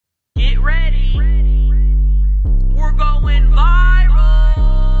ready. We're going viral.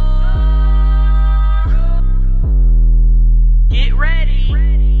 Get ready.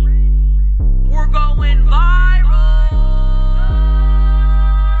 We're going viral.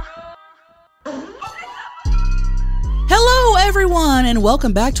 Hello, everyone, and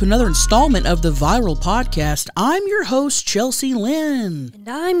welcome back to another installment of the Viral Podcast. I'm your host, Chelcie Lynn. And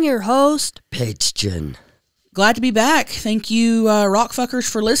I'm your host, Paige Ginn. Glad to be back. Thank you, rockfuckers,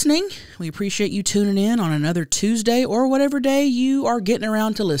 for listening. We appreciate you tuning in on another Tuesday or whatever day you are getting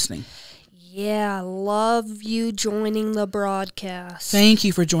around to listening. Yeah, love you joining the broadcast. Thank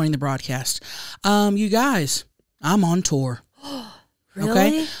you for joining the broadcast. You guys, I'm on tour. Really?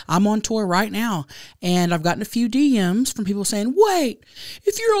 Okay? I'm on tour right now, and I've gotten a few DMs from people saying, wait,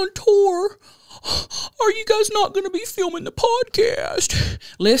 if you're on tour, are you guys not going to be filming the podcast?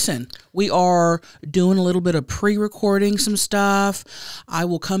 Listen, we are doing a little bit of pre-recording some stuff. I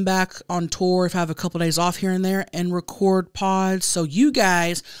will come back on tour if I have a couple days off here and there and record pods. So you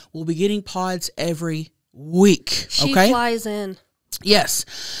guys will be getting pods every week. She okay? flies in. Yes.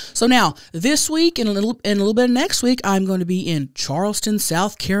 So now, this week and a little bit of next week, I'm going to be in Charleston,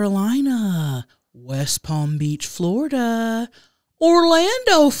 South Carolina, West Palm Beach, Florida,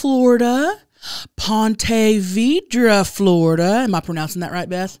 Orlando, Florida, Ponte Vedra, Florida. Am I pronouncing that right,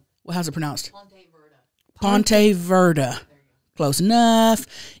 Beth? Well, how's it pronounced? Ponte Verda. Close enough.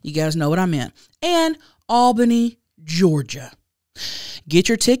 You guys know what I meant. And Albany, Georgia. Get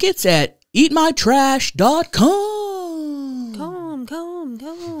your tickets at eatmytrash.com. Come.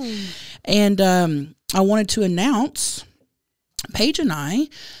 And I wanted to announce Paige and I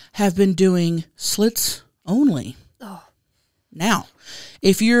have been doing slits only. Oh. Now,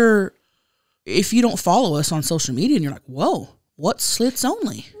 if you don't follow us on social media and you're like, whoa, what's slits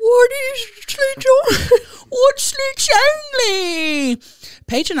only? What is slits only? What's slits only?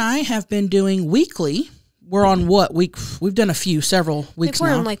 Paige and I have been doing weekly. We're on what week? We've done several weeks I think we're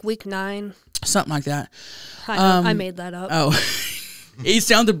now. on like week 9. Something like that. I made that up. Oh, it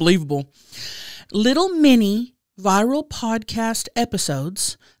sounded believable. Little mini viral podcast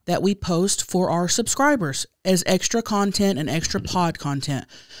episodes that we post for our subscribers as extra content and extra pod content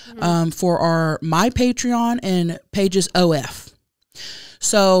for my Patreon and Paige's OF.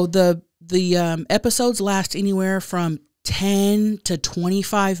 So the episodes last anywhere from 10 to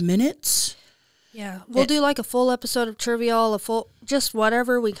 25 minutes. Yeah, we'll do like a full episode of Trivial, just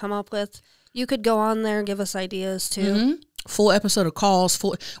whatever we come up with. You could go on there and give us ideas too. Mm-hmm. Full episode of calls.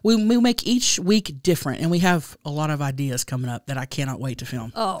 We make each week different, and we have a lot of ideas coming up that I cannot wait to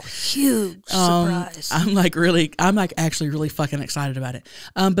film. Oh, huge surprise! I'm actually really fucking excited about it.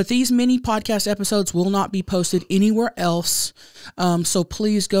 But these mini podcast episodes will not be posted anywhere else. So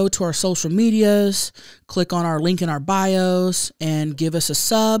please go to our social medias, click on our link in our bios, and give us a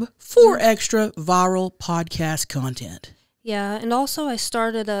sub for extra viral podcast content. Yeah, and also I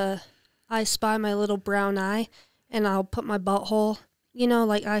started I Spy My Little Brown Eye. And I'll put my butthole,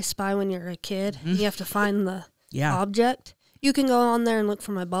 like I Spy when you're a kid. Mm-hmm. You have to find the object. You can go on there and look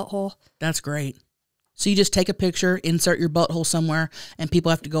for my butthole. That's great. So you just take a picture, insert your butthole somewhere, and people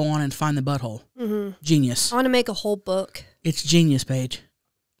have to go on and find the butthole. Mm-hmm. Genius. I want to make a whole book. It's genius, Paige.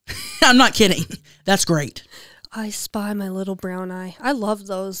 I'm not kidding. That's great. I Spy My Little Brown Eye. I loved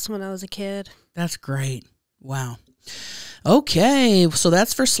those when I was a kid. That's great. Wow. Okay, so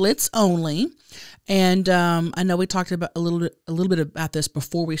that's for slits only. And I know we talked about a little bit about this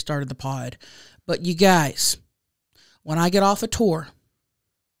before we started the pod, but you guys, when I get off a tour,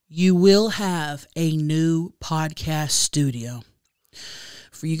 you will have a new podcast studio.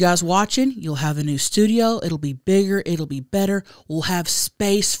 For you guys watching, you'll have a new studio. It'll be bigger. It'll be better. We'll have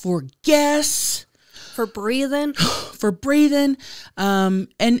space for guests. For breathing. And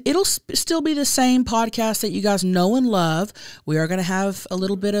it'll still be the same podcast that you guys know and love. We are going to have a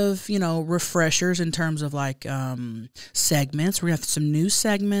little bit of, refreshers in terms of like segments. We're going to have some new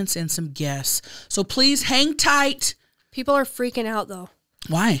segments and some guests. So please hang tight. People are freaking out though.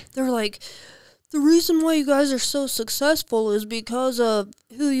 Why? They're like, the reason why you guys are so successful is because of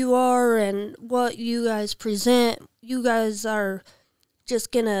who you are and what you guys present. You guys are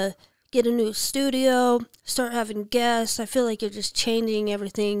just going to get a new studio, start having guests. I feel like you're just changing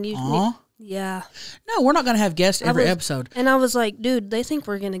everything. Yeah. No, we're not going to have guests every episode. And I was like, dude, they think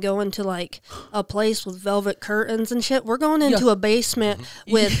we're going to go into like a place with velvet curtains and shit. We're going into a basement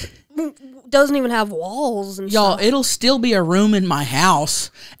with doesn't even have walls and Y'all, stuff. it'll still be a room in my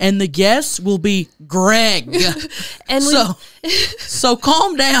house, and the guests will be Greg. And so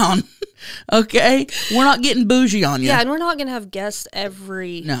calm down. Okay? We're not getting bougie on you. Yeah, and we're not going to have guests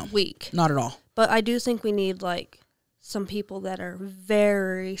every week. Not at all. But I do think we need, like, some people that are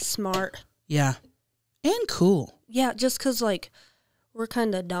very smart. Yeah. And cool. Yeah, just because, like, we're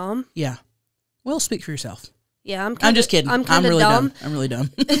kind of dumb. Yeah. Well, speak for yourself. Yeah, I'm just kidding. I'm kind of really dumb. I'm really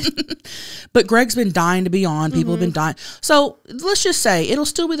dumb. But Greg's been dying to be on. People have been dying. So let's just say it'll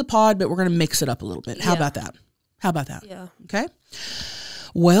still be the pod, but we're going to mix it up a little bit. How about that? How about that? Yeah. Okay.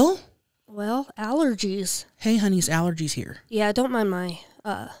 Well, allergies. Hey, honey's allergies here. Yeah, don't mind my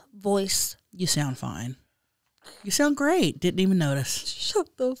voice. You sound fine. You sound great. Didn't even notice. Shut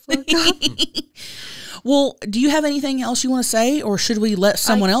the fuck up. Well, do you have anything else you want to say, or should we let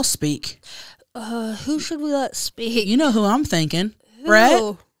someone else speak? Who should we let speak? You know who I'm thinking.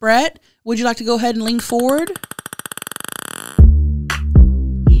 Who? Brett, would you like to go ahead and lean forward?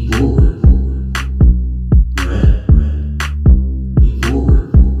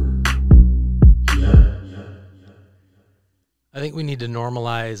 I think we need to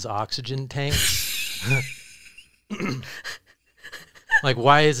normalize oxygen tanks. Like,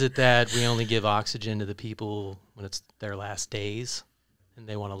 why is it that we only give oxygen to the people when it's their last days and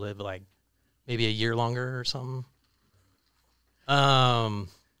they want to live like maybe a year longer or something? Man.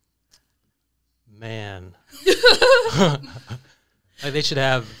 Like, they should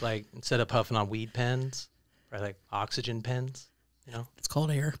have, like, instead of puffing on weed pens, probably like oxygen pens, you know? It's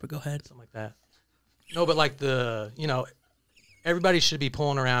called air, but go ahead. Something like that. No, but like everybody should be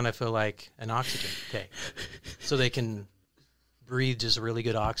pulling around, I feel like, an oxygen tank so they can breathe just really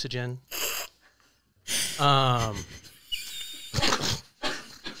good oxygen. That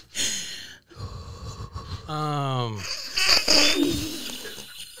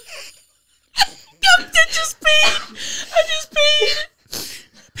just peed. I just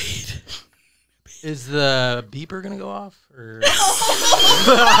peed. Is the beeper going to go off? Or?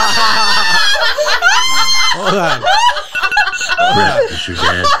 Hold on. Brett, it's your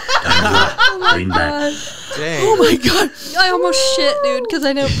dad. Lean back. Dang. Oh my God. I almost shit, dude, because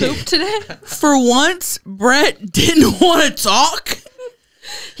I didn't poop today. For once, Brett didn't want to talk.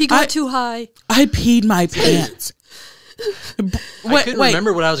 He got too high. I peed my pants. I couldn't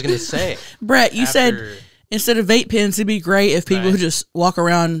remember what I was going to say. Brett, you said instead of vape pens, it'd be great if people would just walk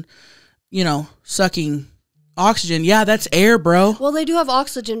around, sucking oxygen. Yeah, that's air, bro. Well, they do have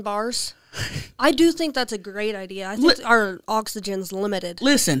oxygen bars. I do think that's a great idea. I think our oxygen's limited.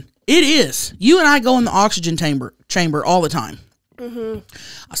 Listen, it is. You and I go in the oxygen chamber all the time. Mm-hmm.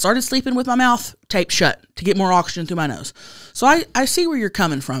 I started sleeping with my mouth taped shut to get more oxygen through my nose. So I see where you're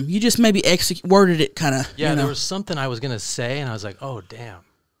coming from. You just maybe worded it kind of. Yeah, there was something I was going to say, and I was like, oh, damn.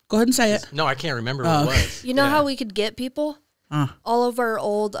 Go ahead and say it. No, I can't remember what it was. You know how we could get people? All of our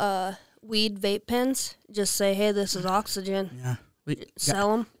old weed vape pens, just say, hey, this is oxygen. Yeah.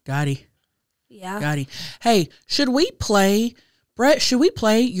 Sell them. Gotti. Yeah. Gotti. Hey, Brett, should we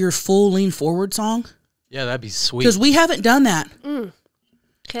play your full lean forward song? Yeah, that'd be sweet. Because we haven't done that.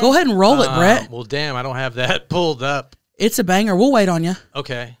 Okay. Go ahead and roll it, Brett. Well, damn, I don't have that pulled up. It's a banger. We'll wait on you.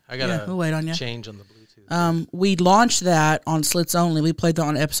 Okay. I got to we'll wait on you. change on the Bluetooth. We launched that on Slits Only. We played that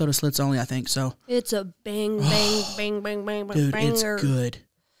on an episode of Slits Only, I think. So it's a bang, bang, bang, bang, bang, bang, dude, banger. it's good.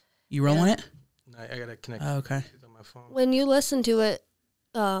 You rolling it? I got to connect okay. it on my phone. When you listen to it,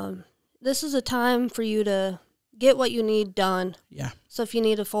 this is a time for you to get what you need done. Yeah. So if you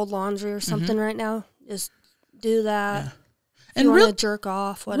need to fold laundry or something right now, just do that. Yeah. If And you want to jerk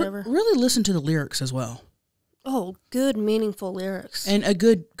off, whatever. Really listen to the lyrics as well. Oh, good, meaningful lyrics. And a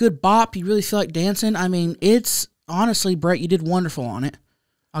good bop. You really feel like dancing. I mean, it's honestly, Brett, you did wonderful on it.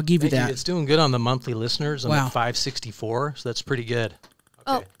 I'll give you Thank that. It's doing good on the monthly listeners. I'm Wow. at 564, so that's pretty good. Okay.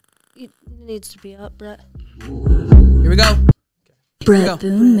 Oh, it needs to be up, Brett. Here we go. Brett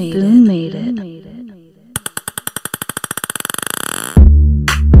Boone made it.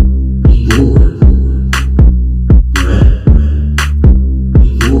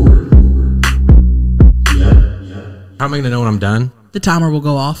 How am I going to know when I'm done? The timer will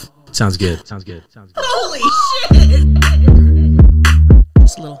go off. Sounds good. Holy shit!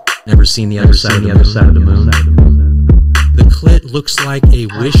 Just a little. Never seen the other side of the moon. The clit looks like a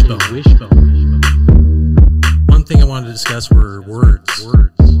wishbone. One thing I wanted to discuss were words.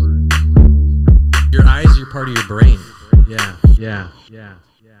 Your eyes are part of your brain. Yeah.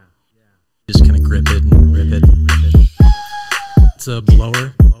 Just kind of grip it and rip it. It's a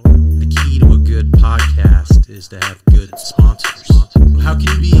blower. The key to a good podcast is to have good sponsors. How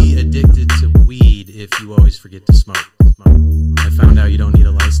can you be addicted to weed if you always forget to smoke? I found out you don't need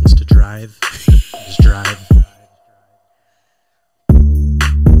a license to drive. You just drive.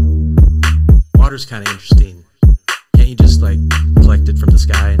 Water's kind of interesting. Can't you just collect it from the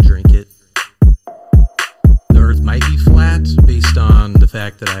sky and drink it? The earth might be flat based on the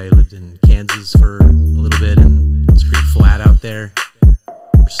fact that I lived in Kansas for a little bit and it's pretty flat out there.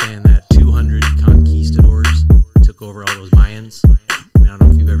 We're saying that 200 conquistadors took over all those Mayans. I mean, I don't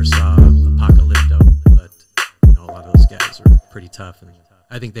know if you've ever saw Apocalypto, but you know, a lot of those guys are pretty tough, and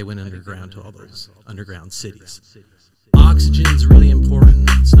I think they went underground to all those underground cities. Oxygen's really important.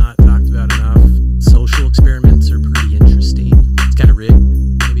 It's not talked about enough. Social experiments are pretty interesting. It's kind of rigged,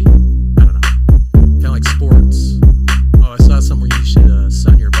 maybe. I don't know. Kind of like sports. Oh, I saw something where you should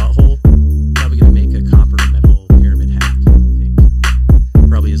sun your butthole. Probably gonna make a copper metal pyramid hat, I think.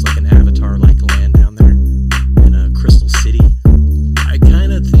 Probably is like an avatar-like land down there in a crystal city. I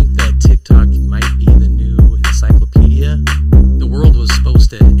kind of think that TikTok might be the new encyclopedia. The world was supposed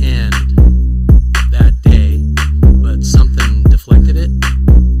to end that day, but something deflected it.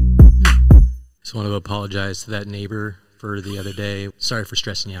 Just want to apologize to that neighbor for the other day. Sorry for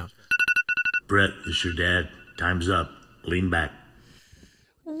stressing you out. Brett, this is your dad. Time's up. Lean back.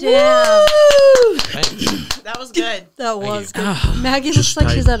 Damn. That was good. That was good. Ah. Maggie Just looks like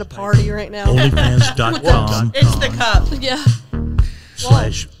type she's at a party right now. OnlyFans.com It's the cup. Yeah.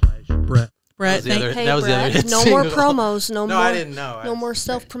 slash Brett. Brett, That Hey, was the other Brett, hit no more single. promos. No No, more. I didn't know. No more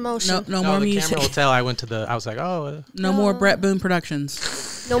self-promotion. no No, more the music. camera will tell. I was like, oh, No more Brett Boone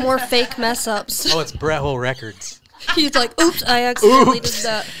Productions. No more fake mess ups. oh, it's Brett Hole Records. He's like, oops, I accidentally did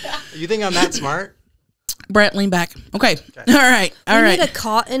that. You think I'm that smart? Brett, lean back. Okay. All right. All We right. need a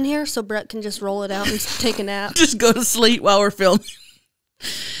cot in here so Brett can just roll it out and take a nap. Just go to sleep while we're filming.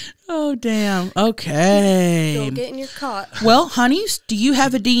 Oh, damn. Okay. Go get in your cot. Well, honeys, do you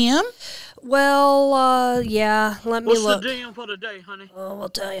have a DM? Well, yeah. Let me What's look. the DM for the day, honey? Oh, I'll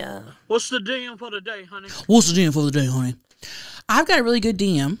tell ya. What's the DM for the day, honey? What's the DM for the day, honey? I've got a really good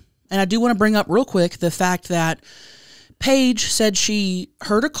DM, and I do want to bring up real quick the fact that Paige said she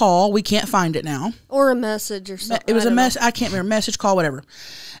heard a call. We can't find it now. Or a message or something. It was I a don't know. mess. I can't remember, message, call, whatever.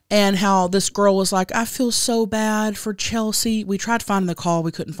 And how this girl was like, I feel so bad for Chelcie. We tried finding the call.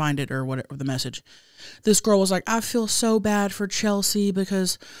 We couldn't find it or whatever, the message. This girl was like, I feel so bad for Chelcie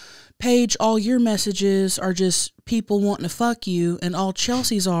because, Paige, all your messages are just people wanting to fuck you, and all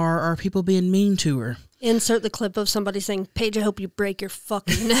Chelsea's are people being mean to her. Insert the clip of somebody saying, Paige, I hope you break your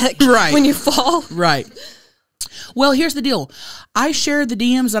fucking neck Right. when you fall. Right. Well, here's the deal. I share the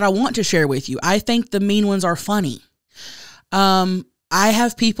DMs that I want to share with you. I think the mean ones are funny. I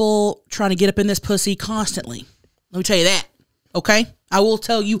have people trying to get up in this pussy constantly. Let me tell you that. Okay? I will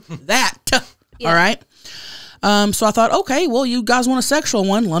tell you that. Yeah. All right? So I thought, okay, well, you guys want a sexual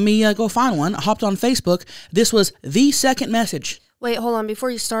one. Let me go find one. I hopped on Facebook. This was the second message. Wait, hold on. Before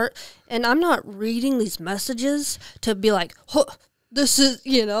you start, and I'm not reading these messages to be like, huh, this is,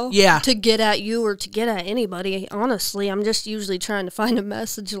 Yeah. to get at you or to get at anybody. Honestly, I'm just usually trying to find a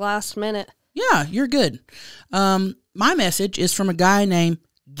message last minute. Yeah, you're good. My message is from a guy named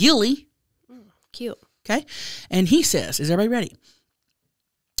Gilly. Cute. Okay? And he says, is everybody ready?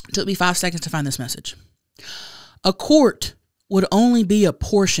 It took me 5 seconds to find this message. A quart would only be a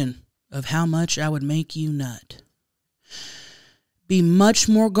portion of how much I would make you nut. Be much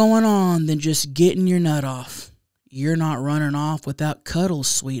more going on than just getting your nut off. You're not running off without cuddles,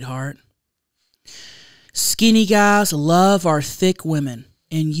 sweetheart. Skinny guys love our thick women,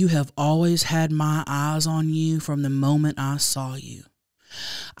 and you have always had my eyes on you from the moment I saw you.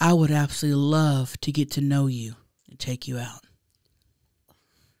 I would absolutely love to get to know you and take you out.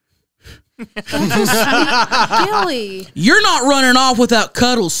 Gilly. You're not running off without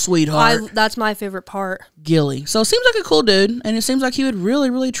cuddles, sweetheart. That's my favorite part. Gilly. So it seems like a cool dude, and it seems like he would really,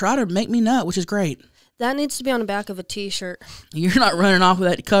 really try to make me nut, which is great. That needs to be on the back of a t-shirt. You're not running off with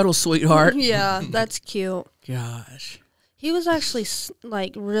that cuddles, sweetheart. Yeah, that's cute. Gosh. He was actually,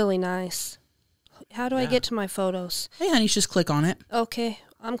 like, really nice. How do I get to my photos? Hey, honey, just click on it. Okay,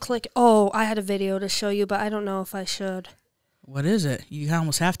 I'm clicking. Oh, I had a video to show you, but I don't know if I should. What is it? You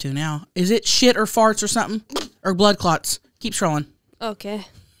almost have to now. Is it shit or farts or something? Or blood clots? Keep scrolling. Okay.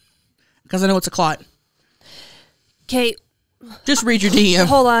 Because I know it's a clot. Okay, Just read your DM.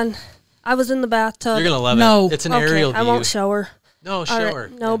 hold on. I was in the bathtub. You're gonna love No. it. It's an Okay, aerial view. I won't show her. No, All show right, her.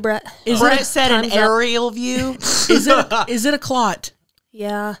 no, Brett. Brett said an Time's up. aerial view. Is it a clot?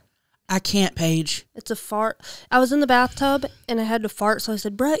 Yeah, I can't, Paige. it's a fart. I was in the bathtub, and I had to fart, so I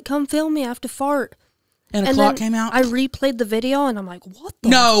said, Brett, come film me. I have to fart. And a And clot then came out? I replayed the video, and I'm like, what the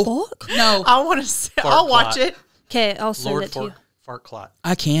No. fuck? No. I want to see. Fart I'll watch plot. it. Okay, I'll send Lord it to you. fart clot.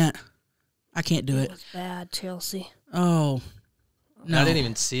 I can't. I can't do It it. was bad, Chelsea. Oh. No. I didn't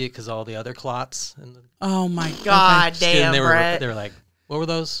even see it because all the other clots. And the, Oh, my God Okay. damn, they Brett. were like, what were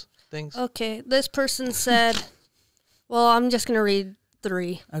those things? Okay, this person said, well, I'm just going to read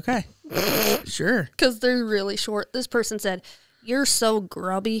 3. Okay. Sure. Because they're really short. This person said, "You're so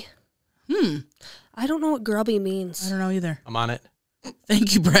grubby." I don't know what grubby means. I don't know either. I'm on it.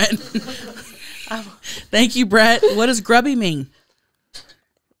 Thank you, Brett. Thank you, Brett. What does grubby mean?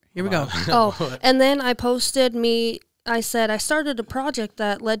 Here we go. Oh, and then I posted I said, I started a project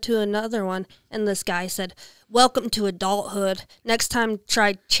that led to another one, and this guy said, "Welcome to adulthood. Next time,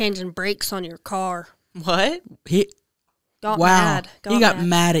 try changing brakes on your car." What? Got Wow. mad. He got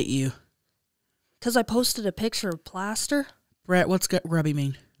mad at you. Because I posted a picture of plaster. Brett, what's grubby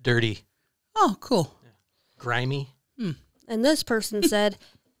mean? Dirty. Oh, cool. Grimy. And this person said,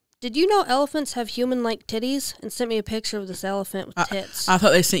 "Did you know elephants have human-like titties?" And sent me a picture of this elephant with tits. I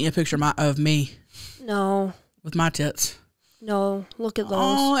thought they sent you a picture of me No, with my tits. no, look at those.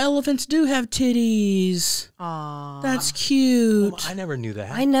 Oh, elephants do have titties. Aw. That's cute. I never knew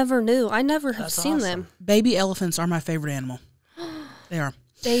that. I never knew. I never have That's seen awesome. them. Baby elephants are my favorite animal. They are.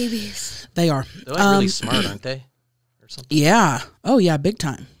 Babies. They are. They're like really smart, aren't they? Or something. Yeah. Oh, yeah, big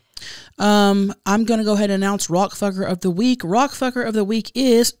time. I'm going to go ahead and announce Rockfucker of the Week. Rockfucker of the Week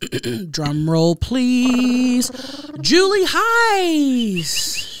is, drum roll please, Julie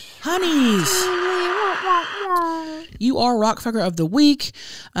Heiss. Honeys. You are Rockfucker of the Week.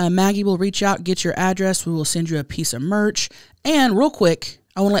 Maggie will reach out, get your address. We will send you a piece of merch. And real quick,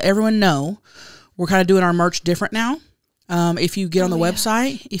 I want to let everyone know we're kind of doing our merch different now. If you get on the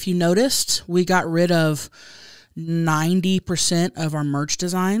website, if you noticed, we got rid of 90% of our merch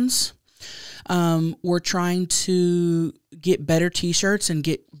designs. We're trying to get better t-shirts and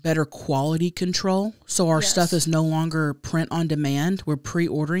get better quality control. So our stuff is no longer print on demand. We're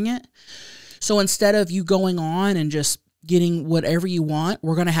pre-ordering it. So instead of you going on and just getting whatever you want,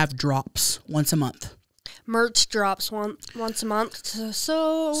 we're going to have drops once a month. Merch drops once a month.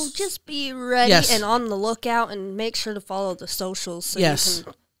 So just be ready Yes. and on the lookout, and make sure to follow the socials so Yes. you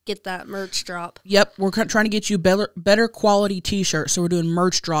can get that merch drop. Yep, we're trying to get you better quality t-shirts. So we're doing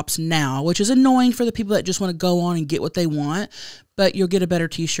merch drops now, which is annoying for the people that just want to go on and get what they want. But you'll get a better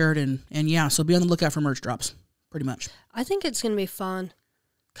t-shirt and yeah, so be on the lookout for merch drops, pretty much. I think it's going to be fun.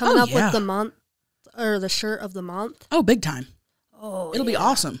 Coming up yeah. with the month, or the shirt of the month. Oh, big time. Oh, It'll be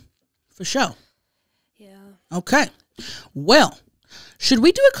awesome, for sure. Yeah. Okay, well, should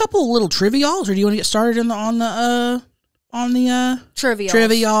we do a couple little trivials, or do you want to get started on the Trivia.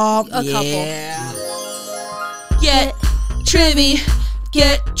 trivial? A Yeah. Get trivia,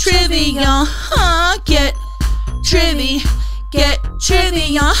 huh? Get trivia,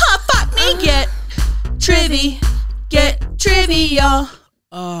 huh? Fuck me, get trivia.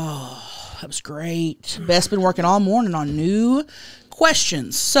 Oh, that was great. Beth's been working all morning on new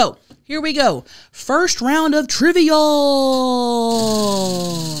questions. So, here we go. First round of trivial.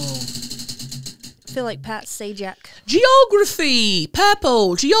 I feel like Pat Sajak. Geography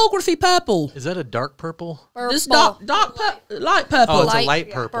purple. Is that a dark purple? This light purple. Oh, it's Light a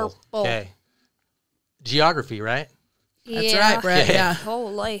light purple. purple. Okay. Geography, right? That's right, Brett. Yeah.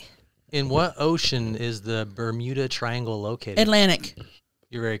 Holy. In what ocean is the Bermuda Triangle located? Atlantic.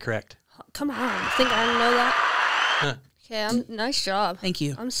 You're very correct. Come on. I think I know that. Huh. Okay, nice job. Thank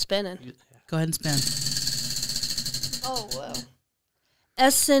you. I'm spinning. Go ahead and spin. Oh, wow.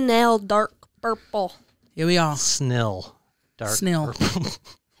 SNL dark purple. Here we are. Snell. Dark Snell. purple.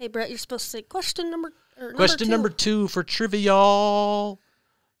 Hey, Brett, you're supposed to say question number Question number 2 for trivial.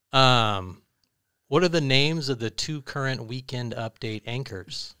 What are the names of the 2 current Weekend Update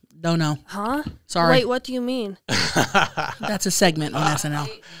anchors? Don't know. Huh? Sorry. Wait, what do you mean? That's a segment on SNL.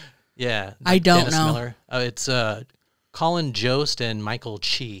 Yeah. I don't Dennis know. Miller. It's Colin Jost and Michael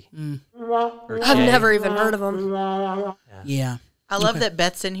Chi. Or I've Che. never even heard of them. Yeah. I love that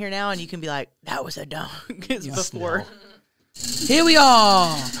Beth's in here now, and you can be like, "That was a dog." It's before. Here we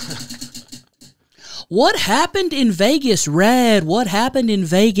are. What happened in Vegas, Red? What happened in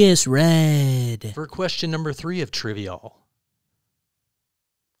Vegas, Red? For question number 3 of trivial.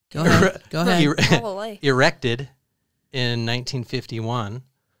 Go ahead. Go ahead. Holy. Erected in 1951.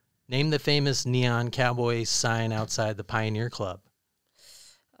 Name the famous neon cowboy sign outside the Pioneer Club.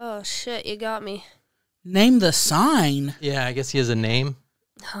 Oh, shit, you got me. Name the sign. Yeah, I guess he has a name.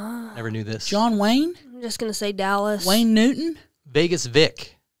 Huh? Never knew this. John Wayne? I'm just going to say Dallas. Wayne Newton? Vegas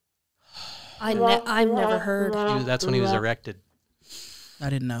Vic. I've never heard. That's when he was erected. I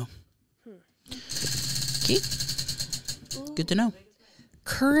didn't know. Okay. Good to know.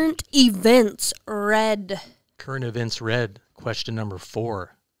 Current events, red. Current events read. Question number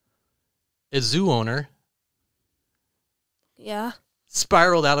 4. A zoo owner Yeah.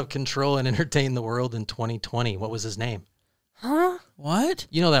 spiraled out of control and entertained the world in 2020. What was his name? Huh? What?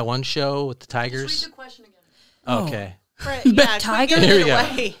 You know that one show with the tigers? Read the question again. Okay. Brett, yeah, Tiger? Tiger. Here we go.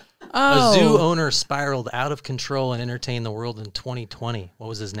 Away. Oh. A zoo owner spiraled out of control and entertained the world in 2020. What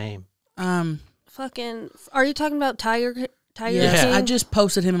was his name? Fucking. Are you talking about Tiger? Tiger Yes, King? I just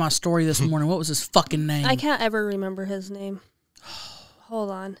posted him in my story this morning. What was his fucking name? I can't ever remember his name.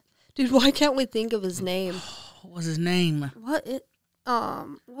 Hold on, dude. Why can't we think of his name? What was his name? What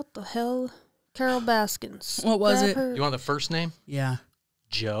the hell? Carol Baskins. What was it? Rapper. You want the first name? Yeah.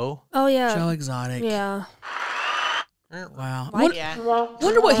 Joe. Oh yeah. Joe Exotic. Yeah. Wow. Why- What, Yeah.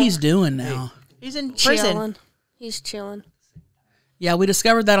 wonder what he's doing now. He's in prison. Chilling. He's chilling. Yeah, we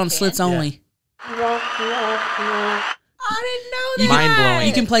discovered that on Slits Only. I didn't know that. Mind blowing.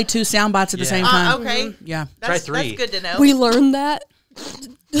 You can play 2 sound bites at the Yeah. same time. Okay. Yeah. Try That's, 3. That's good to know. We learned that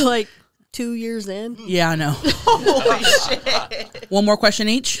like 2 years in. Yeah, I know. Holy shit. One more question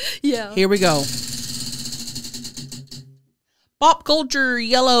each. Yeah. Here we go. Pop culture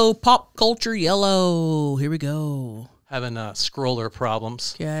yellow. Pop culture yellow. Here we go. Having scroller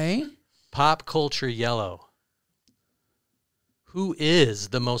problems. Okay. Pop culture yellow. Who is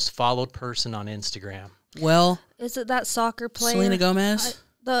the most followed person on Instagram? Well, Is it that soccer player? Selena Gomez.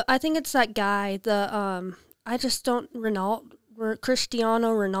 I think it's that guy. I just don't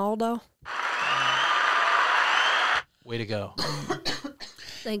Cristiano Ronaldo. Way to go.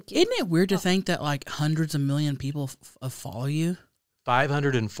 Thank you. Isn't it weird to think that like hundreds of million people follow you?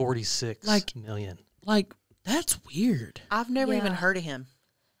 546 million. Like, that's weird. I've never even Yeah. heard of him.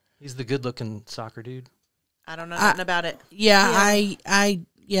 He's the good-looking soccer dude. I don't know nothing about it. Yeah,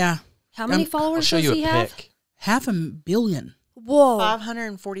 Yeah. How many I'll followers show does you he a have? pic. 500 million. Whoa.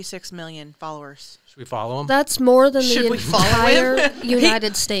 546 million followers. Should we follow him? That's more than Should the we follow entire him?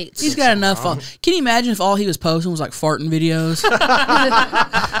 United States. He's got enough. Can you imagine if all he was posting was like farting videos?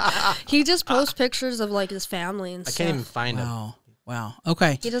 He just posts pictures of like his family and I stuff. can't even find him. Wow. Wow.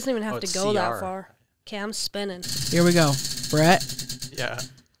 Okay. He doesn't even have Oh, to it's go CR. that far. Cam's spinning. Here we go. Brett. Yeah.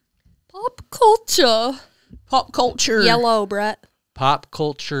 Pop culture. Pop culture. Yellow, Brett. Pop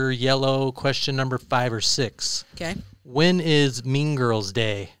culture yellow. Question number 5 or 6. Okay. When is Mean Girls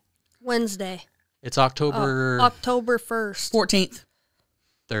Day? Wednesday. It's October October 1st. 14th.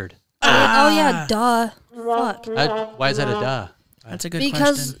 3rd. Oh yeah, duh. Fuck. Why is that a duh? That's a good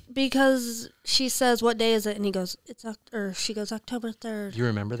Because question. because she says what day is it and he goes she goes October 3rd. You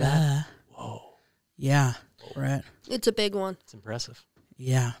remember that? Yeah. Brett. It's a big one. It's impressive.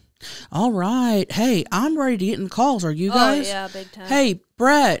 Yeah. All right. Hey, I'm ready to get in calls. Are you guys? Oh yeah, big time. Hey,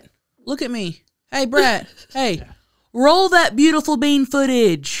 Brett. Look at me. Hey, Brett. Hey. Roll that beautiful bean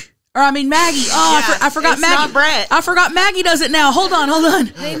footage. Or I mean Maggie. Oh, Yeah, I forgot it's Maggie. not Brett. I forgot Maggie does it now. Hold on.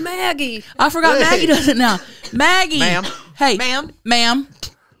 Hey Maggie. I forgot Maggie does it now. Maggie. Ma'am. Hey. Ma'am.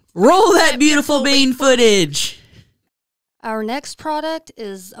 Roll that beautiful bean footage. Our next product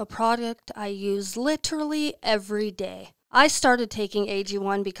is a product I use literally every day. I started taking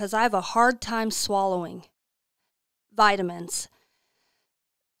AG1 because I have a hard time swallowing vitamins.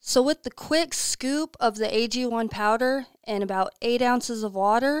 So with the quick scoop of the AG1 powder and about 8 ounces of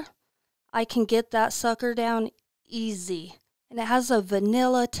water, I can get that sucker down easy. And it has a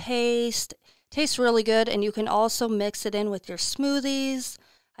vanilla taste. Tastes really good, and you can also mix it in with your smoothies.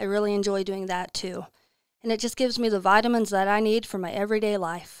 I really enjoy doing that too. And it just gives me the vitamins that I need for my everyday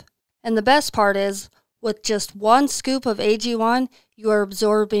life. And the best part is, with just 1 scoop of AG1, you are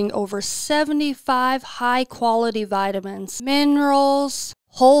absorbing over 75 high-quality vitamins, minerals,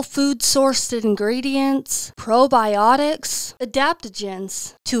 whole food-sourced ingredients, probiotics,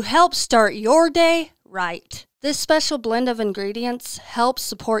 adaptogens to help start your day right. This special blend of ingredients helps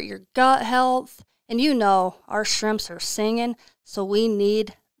support your gut health, and you know our shrimps are singing, so we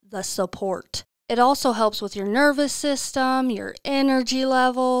need the support. It also helps with your nervous system, your energy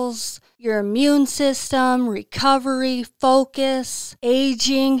levels, your immune system, recovery, focus,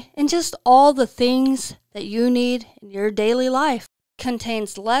 aging, and just all the things that you need in your daily life.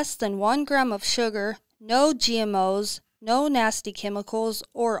 Contains less than 1 gram of sugar, no GMOs, no nasty chemicals,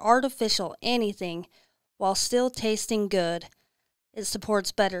 or artificial anything, while still tasting good. It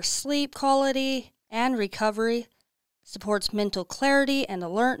supports better sleep quality and recovery, supports mental clarity and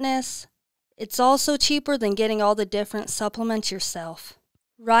alertness. It's also cheaper than getting all the different supplements yourself.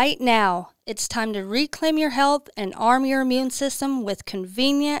 Right now, it's time to reclaim your health and arm your immune system with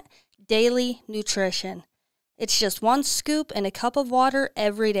convenient daily nutrition. It's just 1 scoop in a cup of water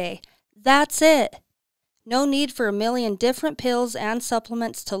every day. That's it. No need for a million different pills and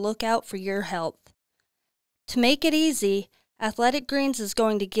supplements to look out for your health. To make it easy, Athletic Greens is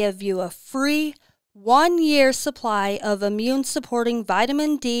going to give you a free 1-year supply of immune-supporting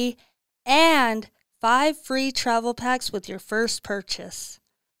vitamin D and 5 free travel packs with your first purchase.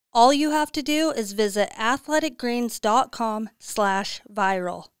 All you have to do is visit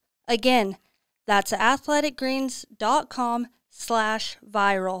athleticgreens.com/viral. Again, that's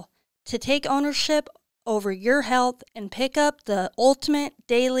athleticgreens.com/viral to take ownership over your health and pick up the ultimate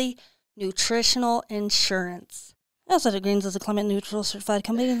daily nutritional insurance. Athletic Greens is a climate neutral certified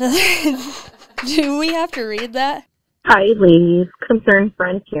company. Do we have to read that? Hi, ladies. Concerned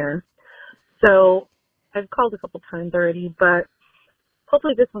friend here. So I've called a couple times already, but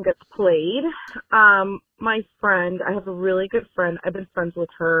hopefully this one gets played. My friend, I have a really good friend. I've been friends with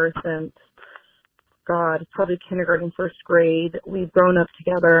her since, probably kindergarten, first grade. We've grown up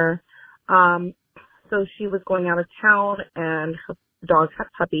together. So she was going out of town, and her dogs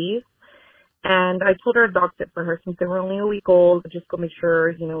had puppies. And I told her a dog sit for her since they were only a week old, just go make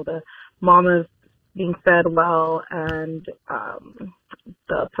sure, the mama's being fed well and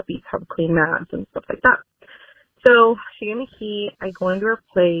the puppies have clean mats and stuff like that. So she gave me a key. I go into her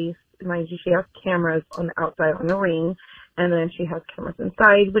place. Mind you, she has cameras on the outside on the ring, and then she has cameras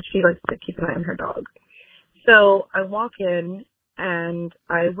inside, which she likes to keep an eye on her dog. So I walk in, and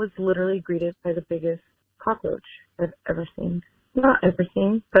I was literally greeted by the biggest cockroach I've ever seen. Not ever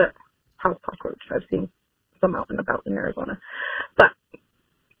seen, but house cockroach. I've seen some out and about in Arizona. But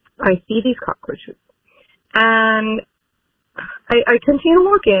I see these cockroaches, and I continue to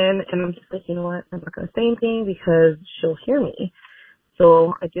walk in, and I'm just like, you know what? I'm not going to say anything because she'll hear me.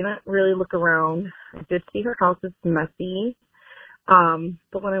 So I didn't really look around. I did see her house is messy.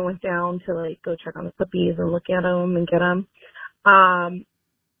 But when I went down to go check on the puppies and look at them and get them,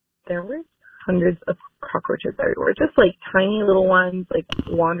 there were hundreds of cockroaches everywhere. Just tiny little ones,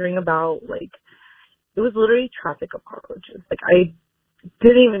 wandering about. It was literally traffic of cockroaches. I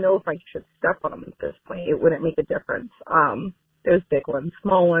didn't even know if I should step on them at this point. It wouldn't make a difference. There's big ones,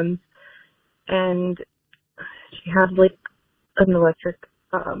 small ones, and she had an electric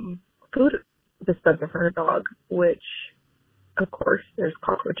food dispenser for her dog, which of course there's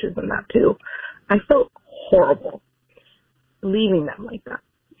cockroaches in that too. I felt horrible leaving them like that.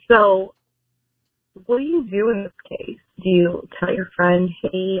 So what do you do in this case? Do you tell your friend,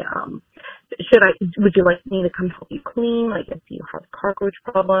 hey, would you like me to come help you clean? If you have a cockroach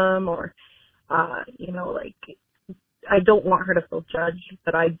problem, or, I don't want her to feel judged,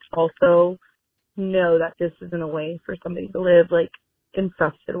 but I also know that this isn't a way for somebody to live,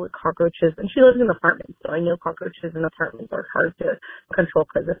 infested with cockroaches. And she lives in an apartment, so I know cockroaches in apartments are hard to control,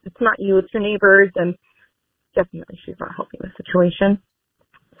 because if it's not you, it's your neighbors, and definitely she's not helping the situation.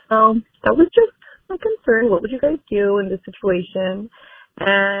 So that was just my concern. What would you guys do in this situation?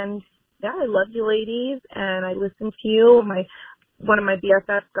 And yeah, I love you ladies, and I listened to you. One of my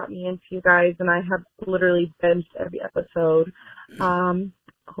BFFs got me into you guys, and I have literally binged every episode.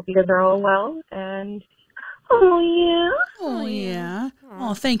 Hope you guys are all well, and Oh yeah.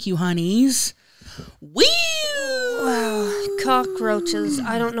 Oh, thank you, honeys. Woo! Wow, cockroaches.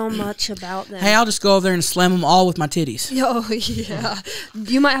 I don't know much about them. Hey, I'll just go over there and slam them all with my titties. Oh, yeah.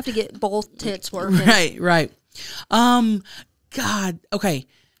 You might have to get both tits working. Right. God, okay.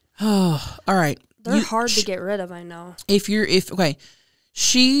 Oh, all right. They're hard to get rid of, I know.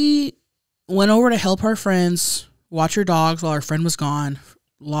 She went over to help her friends watch her dogs while her friend was gone.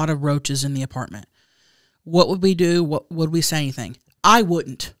 A lot of roaches in the apartment. What would we do? Would we say anything? I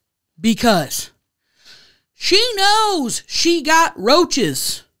wouldn't, because she knows she got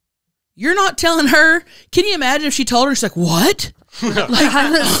roaches. You're not telling her. Can you imagine if she told her? She's like, what? I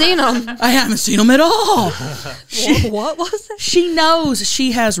haven't seen them. I haven't seen them at all. What was it? She knows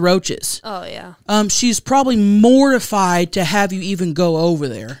she has roaches. Oh, yeah. She's probably mortified to have you even go over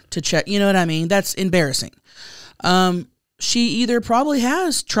there to check. You know what I mean? That's embarrassing. She either probably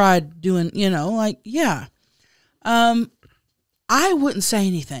has tried doing, yeah. I wouldn't say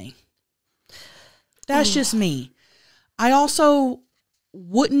anything. That's just me. I also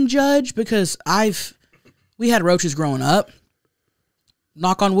wouldn't judge, because we had roaches growing up.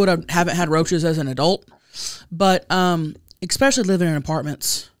 Knock on wood, I haven't had roaches as an adult, but especially living in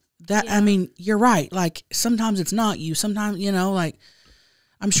apartments. You're right. Sometimes it's not you. Sometimes,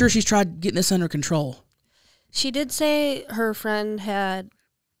 I'm sure she's tried getting this under control. She did say her friend had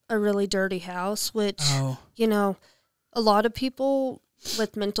a really dirty house, which, a lot of people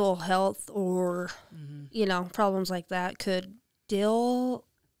with mental health or, problems like that could deal.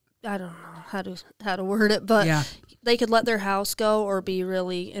 I don't know how to word it, but they could let their house go or be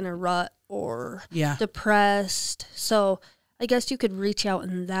really in a rut or depressed. So I guess you could reach out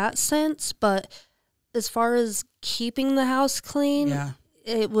in that sense, but as far as keeping the house clean,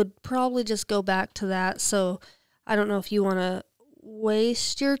 it would probably just go back to that. So I don't know if you want to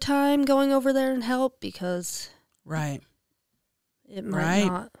waste your time going over there and help, because it might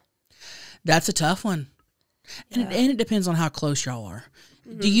not. That's a tough one. And it depends on how close y'all are.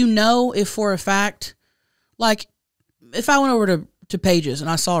 Do you know if for a fact, like, if I went over to Paige's and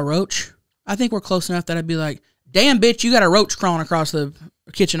I saw a roach, I think we're close enough that I'd be like, damn, bitch, you got a roach crawling across the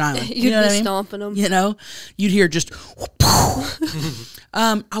kitchen island. You'd know be what I mean? stomping them. You know? You'd hear just,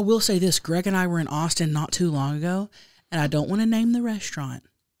 I will say this. Greg and I were in Austin not too long ago, and I don't want to name the restaurant.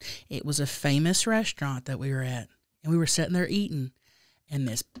 It was a famous restaurant that we were at, and we were sitting there eating, and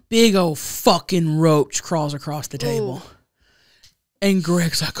this big old fucking roach crawls across the table. And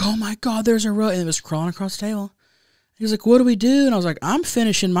Greg's like, oh my God, there's a roach. And it was crawling across the table. He was like, what do we do? And I was like, I'm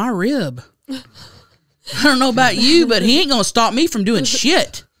finishing my rib. I don't know about you, but he ain't going to stop me from doing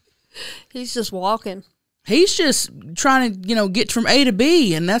shit. He's just walking. He's just trying to, get from A to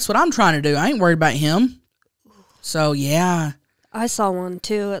B, and that's what I'm trying to do. I ain't worried about him. So, yeah. I saw one,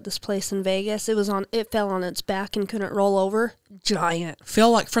 too, at this place in Vegas. It fell on its back and couldn't roll over. Giant.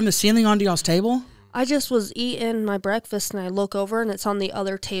 Fell like from the ceiling onto y'all's table? I just was eating my breakfast, and I look over, and it's on the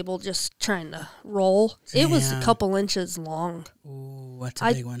other table just trying to roll. It was a couple inches long. Ooh, that's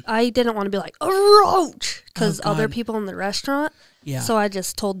a big one. I didn't want to be like, a roach, because other people in the restaurant. Yeah. So I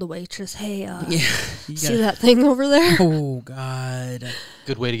just told the waitress, hey, you see that thing over there? Oh, God.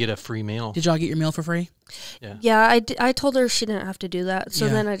 Good way to get a free meal. Did y'all get your meal for free? Yeah, I told her she didn't have to do that. So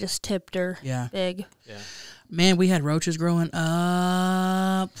then I just tipped her big. Yeah. Man, we had roaches growing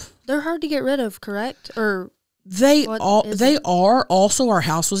up. They're hard to get rid of, correct? Or they are. Also, our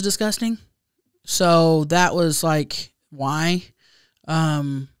house was disgusting. So that was like why.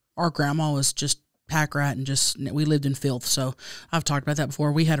 Our grandma was just pack rat and we lived in filth. So I've talked about that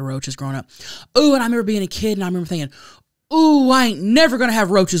before. We had roaches growing up. Ooh, and I remember being a kid and I remember thinking, ooh, I ain't never going to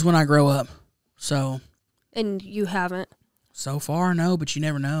have roaches when I grow up. So. And you haven't? So far, no, but you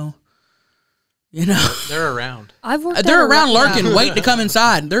never know. They're around. They're around lurking, waiting to come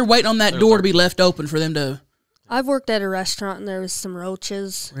inside. They're waiting on that door to be left open for them to. I've worked at a restaurant and there was some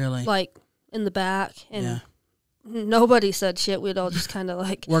roaches. Really? Like in the back. And nobody said shit. We'd all just kind of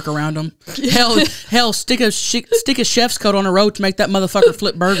like work around them. Hell, stick a chef's coat on a roach, make that motherfucker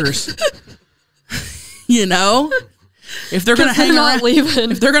flip burgers. If they're gonna hang around,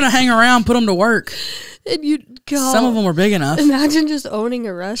 if they're gonna hang around, put them to work. And some of them were big enough. Imagine just owning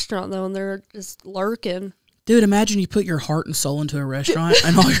a restaurant though, and they're just lurking. Dude, imagine you put your heart and soul into a restaurant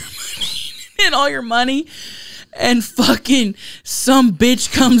and all your money, and fucking some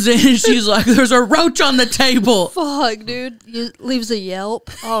bitch comes in and she's like, "There's a roach on the table." Fuck, dude, leaves a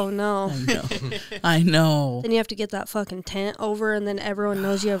Yelp. Oh no. I know. Then you have to get that fucking tent over, and then everyone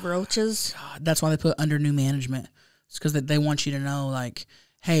knows you have roaches. God, that's why they put under new management. It's because they want you to know, like,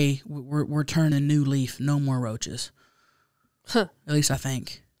 hey, we're turning a new leaf. No more roaches. Huh. At least I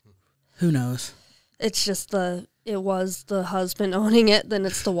think. Who knows? It's just it was the husband owning it, then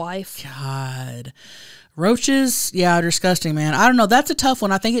it's the wife. God. Roaches, yeah, disgusting, man. I don't know. That's a tough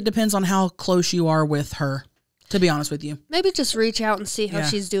one. I think it depends on how close you are with her, to be honest with you. Maybe just reach out and see how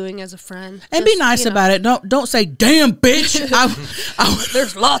she's doing as a friend. And be nice about it. Don't say, damn, bitch.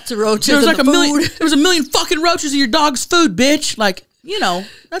 There's lots of roaches There's like in the food. There's a million fucking roaches in your dog's food, bitch. Like,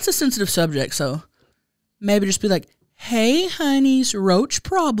 that's a sensitive subject, so maybe just be like, hey, honey's roach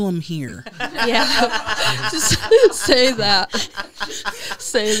problem here. Yeah. Just say that.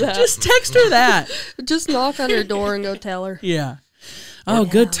 Say that. Just text her that. Just knock on her door and go tell her. Yeah. Oh,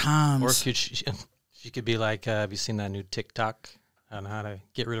 good times. Or she could be like, have you seen that new TikTok on how to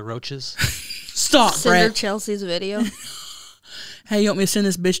get rid of roaches? Stop, Send her Brett. Chelsea's video. Hey, you want me to send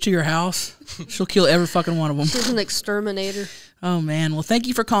this bitch to your house? She'll kill every fucking one of them. She's an exterminator. Oh, man. Well, thank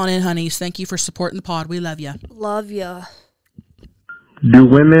you for calling in, honeys. Thank you for supporting the pod. We love you. Love ya. Do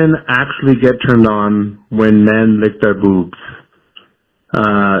women actually get turned on when men lick their boobs?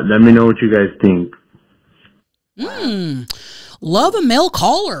 Let me know what you guys think. Love a male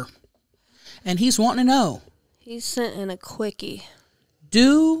caller. And he's wanting to know. He's sent in a quickie.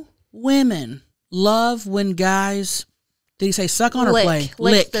 Do women love when guys, did he say suck on or play?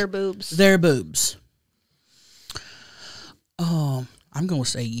 Lick their boobs. Their boobs. Oh, I'm going to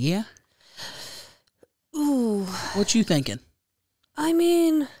say yeah. Ooh. What you thinking? I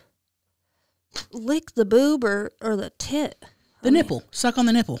mean, lick the boob or the tit. The nipple. Suck on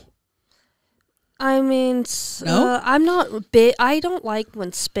the nipple. I mean, no? I'm not big. I don't like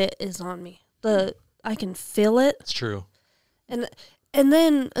when spit is on me. I can feel it. It's true. And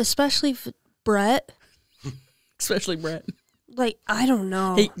then, especially Brett. Especially Brett. Like, I don't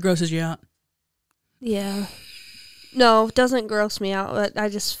know. He grosses you out? Yeah. No, it doesn't gross me out, but I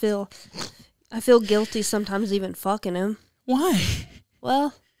just feel guilty sometimes even fucking him. Why?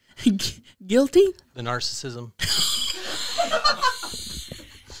 Well. Guilty? The narcissism.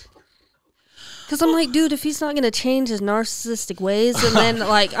 Because I'm like, dude, if he's not gonna change his narcissistic ways, and then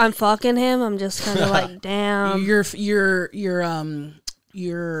like I'm fucking him, I'm just kind of like, damn.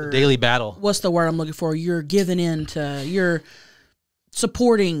 Your daily battle. What's the word I'm looking for? You're giving in to. You're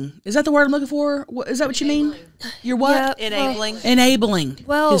supporting. Is that the word I'm looking for? Is that what you mean? You're what? Yeah, Enabling.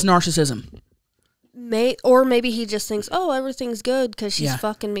 Well, his narcissism. Or maybe he just thinks, oh, everything's good because she's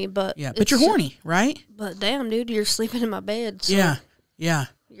fucking me. But but you're horny, right? But damn, dude, you're sleeping in my bed. So yeah.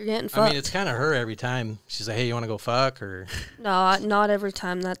 You're getting fucked. I mean, it's kind of her every time. She's like, hey, you want to go fuck? Or no, not every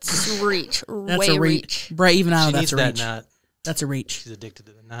time. That's reach. That's a reach. Right, even out of that's a reach. That nut. That's a reach. She's addicted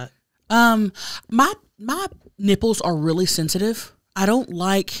to the nut. My nipples are really sensitive. I don't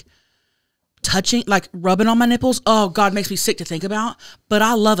like touching, like rubbing on my nipples. Oh, God, it makes me sick to think about. But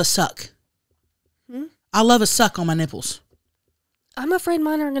I love a suck. I love a suck on my nipples. I'm afraid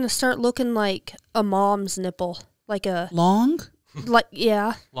mine are going to start looking like a mom's nipple. Like a... Long? Like,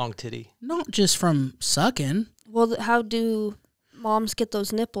 yeah. Long titty. Not just from sucking. Well, how do moms get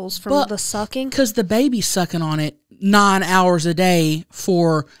those nipples from the sucking? Because the baby's sucking on it 9 hours a day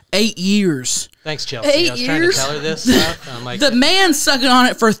for 8 years. Thanks, Chelsea. I was trying to tell her this stuff. I'm like, the man's sucking on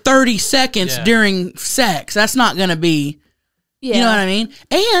it for 30 seconds during sex. That's not going to be, you know what I mean?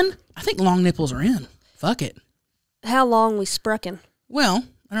 And I think long nipples are in. Fuck it. How long we sprucking? Well,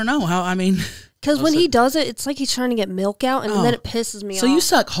 I don't know how, I mean. Because when he does it, it's like he's trying to get milk out, and then it pisses me off. So you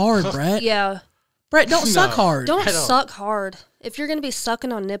suck hard, Brett. Yeah. Brett, don't suck hard. Don't suck hard. If you're going to be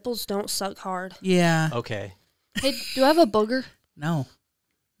sucking on nipples, don't suck hard. Yeah. Okay. Hey, do I have a booger? No,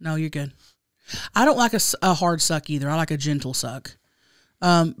 you're good. I don't like a hard suck either. I like a gentle suck.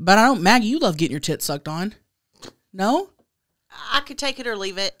 But I don't, Maggie, you love getting your tits sucked on. No? I could take it or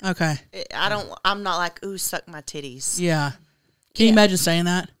leave it. Okay. I'm not like, ooh, suck my titties. Yeah. Can you imagine saying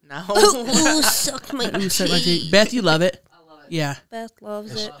that? No. Ooh, suck my titties. Beth, you love it? I love it. Yeah. Beth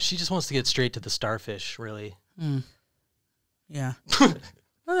loves it. She just wants to get straight to the starfish, really. Yeah. Well,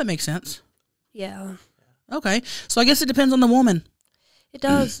 that makes sense. Yeah. Okay. So I guess it depends on the woman. It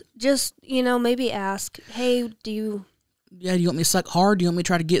does. Just, maybe ask, hey, do you... Yeah, do you want me to suck hard? Do you want me to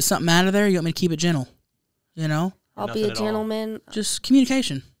try to get something out of there? You want me to keep it gentle? I'll be a gentleman. Just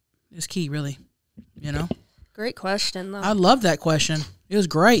communication is key, really. Great question, though. I love that question. It was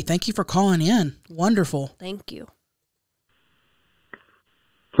great. Thank you for calling in. Wonderful. Thank you.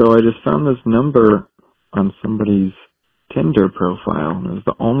 So I just found this number on somebody's Tinder profile. It was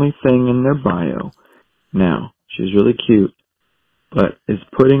the only thing in their bio. Now, she's really cute, but is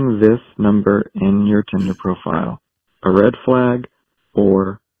putting this number in your Tinder profile a red flag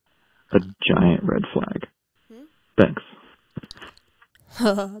or a giant red flag? Thanks.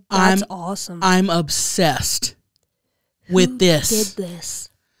 That's awesome. I'm obsessed with this. Who did this?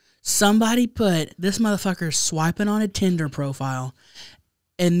 Somebody put this motherfucker swiping on a Tinder profile,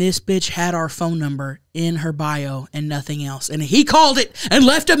 and this bitch had our phone number in her bio and nothing else. And he called it and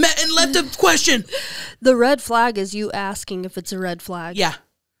left a question. The red flag is you asking if it's a red flag. Yeah.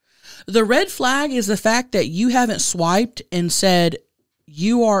 The red flag is the fact that you haven't swiped and said,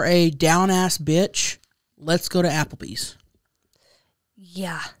 you are a down-ass bitch. Let's go to Applebee's.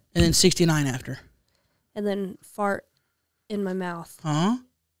 Yeah. And then 69 after. And then fart in my mouth. Huh?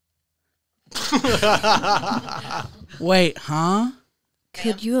 Wait, huh?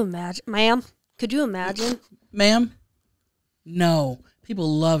 Could you imagine? Ma'am? Could you imagine? Ma'am? No.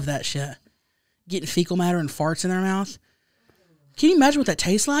 People love that shit. Getting fecal matter and farts in their mouth. Can you imagine what that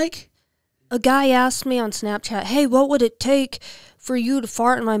tastes like? A guy asked me on Snapchat, hey, what would it take for you to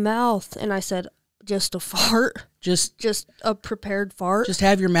fart in my mouth? And I said, just a fart. Just a prepared fart. Just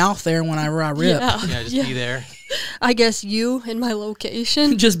have your mouth there whenever I rip. Yeah, just be there. I guess you in my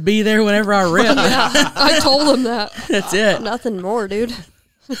location. Just be there whenever I rip. Yeah, I told him that. That's it. Nothing more, dude.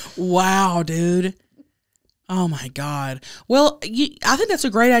 Wow, dude. Oh, my God. Well, I think that's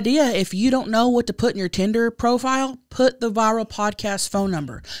a great idea. If you don't know what to put in your Tinder profile, put the Viral Podcast phone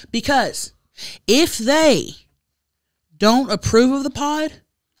number. Because if they don't approve of the pod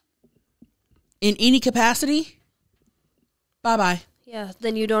in any capacity, bye-bye. Yeah,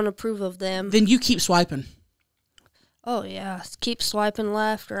 then you don't approve of them. Then you keep swiping. Oh, yeah. Keep swiping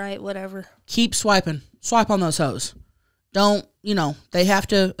left, right, whatever. Keep swiping. Swipe on those hoes. Don't, they have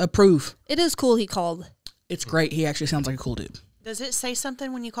to approve. It is cool he called. It's great. He actually sounds like a cool dude. Does it say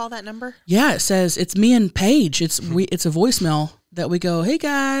something when you call that number? Yeah, it says, it's me and Paige. It's a voicemail that we go, hey,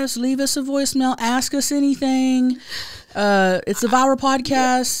 guys, leave us a voicemail. Ask us anything. It's a Viral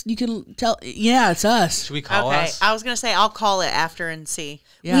Podcast. You can tell. Yeah, it's us. Should we call us? I was going to say I'll call it after and see.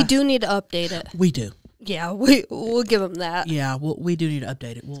 Yeah. We do need to update it. We do. Yeah, we'll give him that. Yeah, we do need to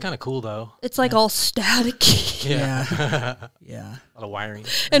update it. It's kind of cool though. It's like all staticky. Yeah. Yeah. A lot of wiring.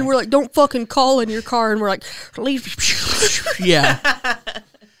 And we're like, don't fucking call in your car. And we're like, leave. Yeah.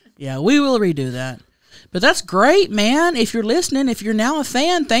 Yeah, we will redo that. But that's great, man. If you're listening, if you're now a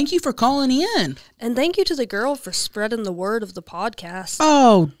fan, thank you for calling in. And thank you to the girl for spreading the word of the podcast.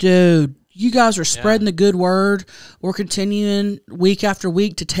 Oh, dude. You guys are spreading the good word. We're continuing week after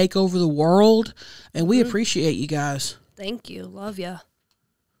week to take over the world, and we appreciate you guys. Thank you. Love ya.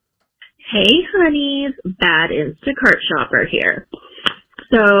 Hey, honeys. Bad Instacart shopper here.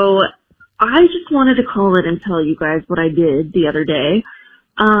 So I just wanted to call in and tell you guys what I did the other day.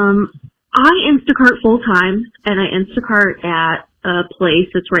 I Instacart full time, and I Instacart at a place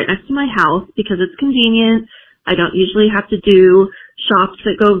that's right next to my house because it's convenient. I don't usually have to do shops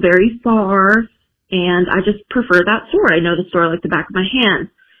that go very far, and I just prefer that store. I know the store like the back of my hand.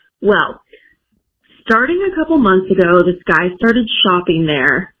 Well, starting a couple months ago, this guy started shopping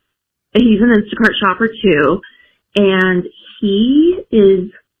there. He's an Instacart shopper too, and he is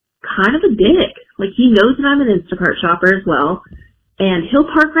kind of a dick. Like, he knows that I'm an Instacart shopper as well, and he'll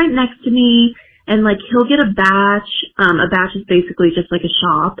park right next to me, and like, he'll get a batch. A batch is basically just like a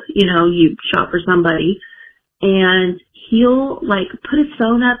shop. You know, you shop for somebody. And he'll, like, put his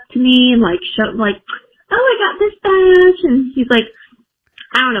phone up to me and, like, show, like, oh, I got this batch. And he's like,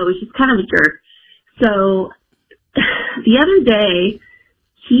 I don't know, he's just kind of a jerk. So, the other day,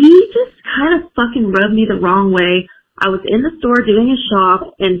 he just kind of fucking rubbed me the wrong way. I was in the store doing a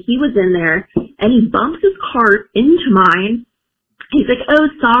shop, and he was in there, and he bumped his cart into mine. He's like, oh,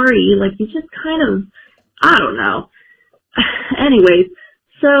 sorry. Like, he's just kind of, I don't know. Anyways,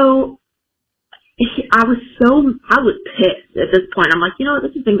 so I was pissed at this point. I'm like, you know what,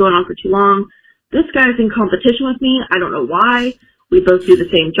 this has been going on for too long. This guy's in competition with me. I don't know why. We both do the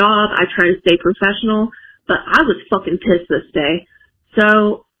same job. I try to stay professional, but I was fucking pissed this day.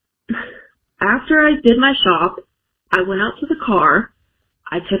 So after I did my shop, I went out to the car.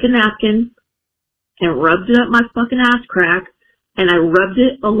 I took a napkin and rubbed it up my fucking ass crack, and I rubbed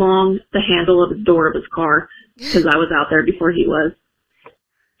it along the handle of the door of his car because I was out there before he was.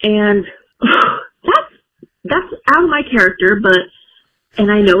 And that's out of my character,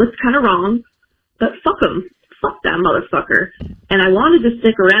 and I know it's kind of wrong, but fuck him. Fuck that motherfucker. And I wanted to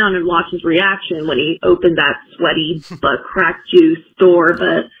stick around and watch his reaction when he opened that sweaty butt crack juice store,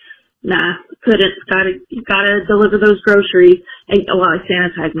 but nah, couldn't. Gotta deliver those groceries. And, well, I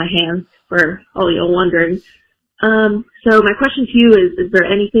sanitize my hands for all y'all wondering. So my question to you is there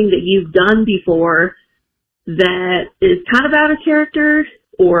anything that you've done before that is kind of out of character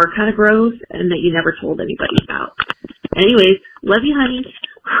or kind of gross and that you never told anybody about? Anyways, love you, honey.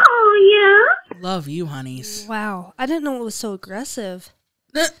 Oh, yeah. Love you, honeys. Wow. I didn't know it was so aggressive.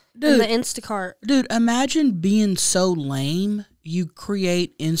 Dude, in the Instacart. Dude, imagine being so lame you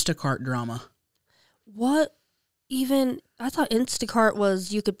create Instacart drama. What even? I thought Instacart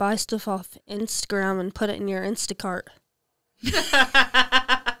was you could buy stuff off Instagram and put it in your Instacart.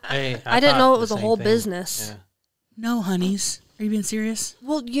 Hey, I didn't know it was a whole business. Yeah. No, honeys. Are you being serious?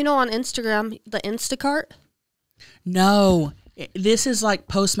 Well, you know, on Instagram, the Instacart? No. This is like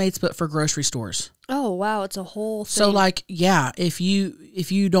Postmates, but for grocery stores. Oh, wow. It's a whole thing. So, like, yeah, if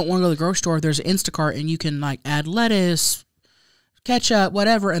you don't want to go to the grocery store, there's an Instacart, and you can, like, add lettuce, ketchup,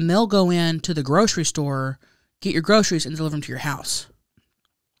 whatever, and they'll go in to the grocery store, get your groceries, and deliver them to your house.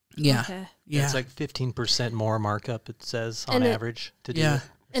 Yeah. Okay. Yeah. It's like 15% more markup, it says, on average, to do it.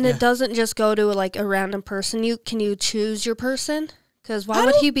 And it doesn't just go to, like, a random person. Can you choose your person? Because why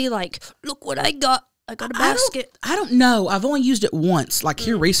would he be like, look what I got. I got a basket. I don't know. I've only used it once, like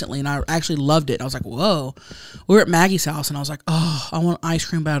here recently, and I actually loved it. I was like, whoa. We were at Maggie's house, and I was like, oh, I want ice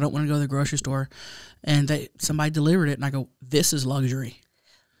cream, but I don't want to go to the grocery store. And somebody delivered it, and I go, this is luxury.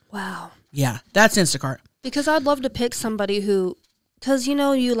 Wow. Yeah, that's Instacart. Because I'd love to pick somebody who, because, you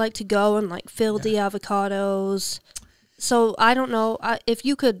know, you like to go and, like, fill the avocados. So, I don't know. If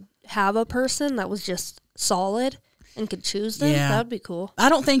you could have a person that was just solid and could choose them, that would be cool. I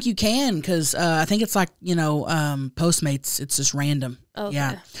don't think you can because I think it's like, you know, Postmates. It's just random. Okay.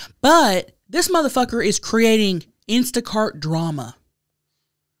 Yeah. But this motherfucker is creating Instacart drama.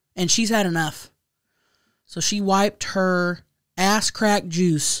 And she's had enough. So she wiped her ass crack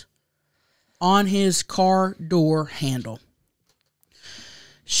juice on his car door handle.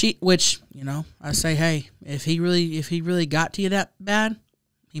 Which, you know, I say, hey, if he really got to you that bad,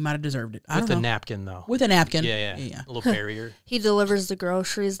 he might have deserved it. With a napkin, though. With a napkin. Yeah. A little barrier. He delivers the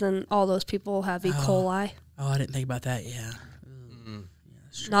groceries, then all those people have E. coli. Oh, I didn't think about that, yeah.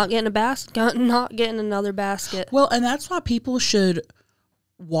 Not getting a basket, not getting another basket. Well, and that's why people should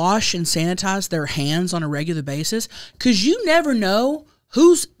wash and sanitize their hands on a regular basis, because you never know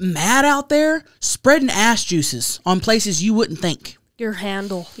who's mad out there spreading ass juices on places you wouldn't think. Your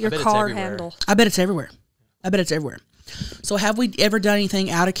handle, your car handle. I bet it's everywhere. So have we ever done anything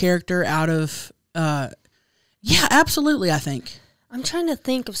out of character, out of, yeah, absolutely, I think. I'm trying to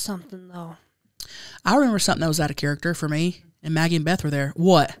think of something, though. I remember something that was out of character for me, and Maggie and Beth were there.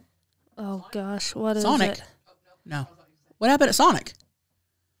 What? Oh, gosh, what is Sonic. it? No. What happened at Sonic?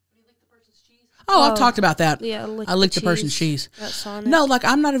 Oh, I've talked about that. Yeah, I licked the person's cheese. At Sonic. No, like,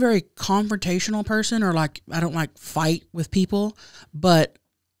 I'm not a very confrontational person, or like, I don't like fight with people, but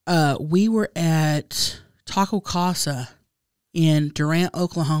we were at Taco Casa in Durant,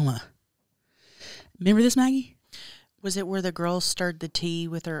 Oklahoma. Remember this, Maggie? Was it where the girl stirred the tea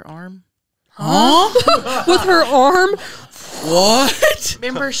with her arm? Huh? With her arm? What?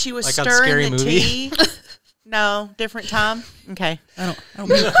 Remember she was Like on stirring Scary the Movie? tea? No, different time? Okay. I don't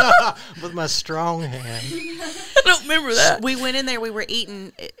remember. With my strong hand. I don't remember that. We went in there, we were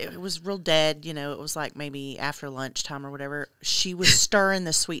eating, it was real dead, you know, it was like maybe after lunchtime or whatever. She was stirring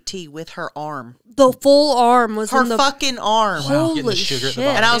the sweet tea with her arm. The full arm was Her in the... fucking arm. Holy Getting the sugar at shit, the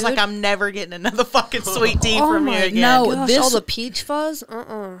bottom. And I was dude. like, I'm never getting another fucking sweet tea Oh from you my again. No, gosh, this- all the peach fuzz?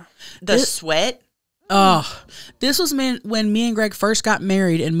 The sweat. Oh, this was when me and Greg first got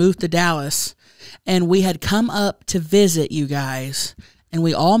married and moved to Dallas, and we had come up to visit you guys, and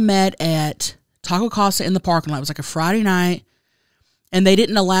we all met at Taco Casa in the parking lot. It was like a Friday night, and they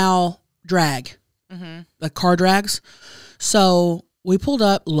didn't allow drag, like car drags. So we pulled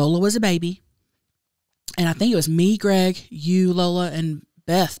up. Lola was a baby, and I think it was me, Greg, you, Lola, and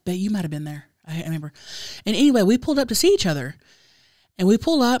Beth. But you might have been there. I remember. And anyway, we pulled up to see each other, and we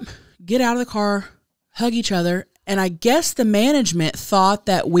pull up, get out of the car, hug each other, and I guess the management thought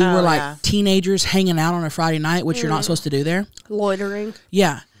that we were like teenagers hanging out on a Friday night, which you're not supposed to do there. Loitering.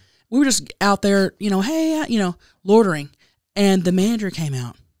 Yeah. We were just out there, you know, hey, you know, loitering. And the manager came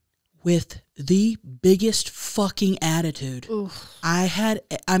out with the biggest fucking attitude. Oof. I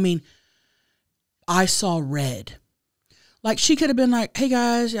saw red. Like, she could have been like, hey,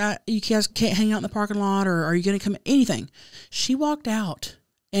 guys, you guys can't hang out in the parking lot, or are you going to come? Anything. She walked out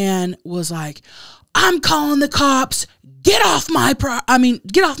and was like, I'm calling the cops. Get off my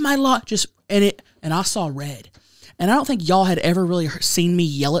get off my lot. And I saw red. And I don't think y'all had ever really seen me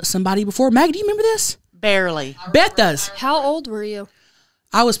yell at somebody before. Maggie, do you remember this? Barely. Beth does. How old were you?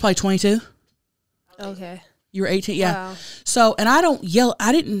 I was probably 22. Okay. You were 18, yeah. Wow. So, and I don't yell.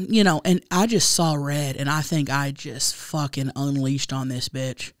 I didn't, you know, and I just saw red, and I think I just fucking unleashed on this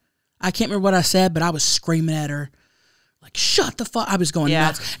bitch. I can't remember what I said, but I was screaming at her. Like, shut the fuck. I was going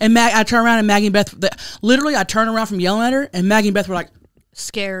nuts. And I turned around, and Maggie and Beth, literally, I turned around from yelling at her, and Maggie and Beth were like,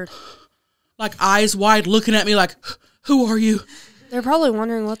 scared. Like, eyes wide, looking at me like, who are you? They're probably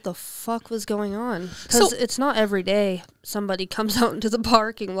wondering what the fuck was going on. Because it's not every day somebody comes out into the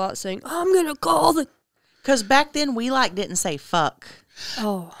parking lot saying, I'm going to call the... Because back then, we, like, didn't say fuck.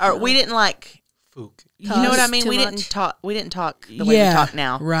 Oh. Or we didn't, like... Fook. You know what I mean? Too We much. didn't talk the way we talk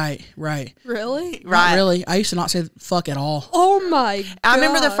now. Right. Really? Not really. I used to not say fuck at all. Oh my god. I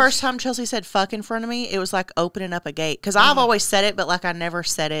remember the first time Chelcie said fuck in front of me, it was like opening up a gate. Because I've always said it, but like I never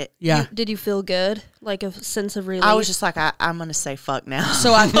said it. Yeah. Did you feel good? Like a sense of relief? I was just like, I'm going to say fuck now.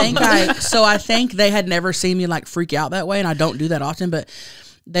 So I think they had never seen me like freak out that way, and I don't do that often, but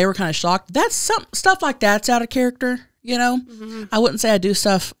they were kind of shocked. That's some stuff like that's out of character, you know? Mm-hmm. I wouldn't say I do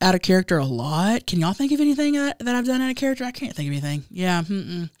stuff out of character a lot. Can y'all think of anything that I've done out of character? I can't think of anything. Yeah.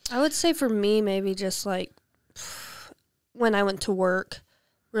 I would say for me, maybe just like when I went to work,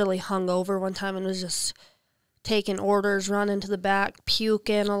 really hungover one time and was just taking orders, running to the back,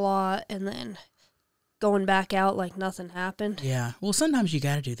 puking a lot, and then going back out like nothing happened. Yeah. Well, sometimes you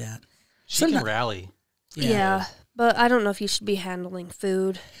got to do that. She can rally. Yeah. But I don't know if you should be handling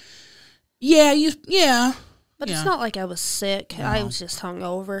food. Yeah. But it's not like I was sick. No. I was just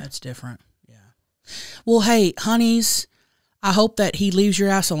hungover. That's different. Yeah. Well, hey, honeys, I hope that he leaves your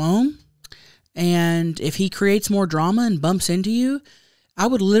ass alone. And if he creates more drama and bumps into you, I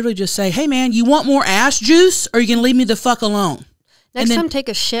would literally just say, hey, man, you want more ass juice, or you can leave me the fuck alone? Next time, take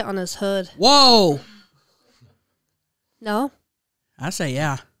a shit on his hood. Whoa. No? I say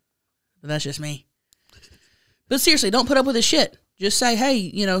yeah. But that's just me. But seriously, don't put up with his shit. Just say, hey,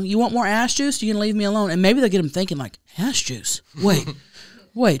 you know, you want more ass juice? You can leave me alone. And maybe they'll get him thinking, like, ass juice?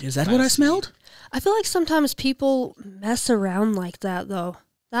 Wait, is that what I smelled? I feel like sometimes people mess around like that, though.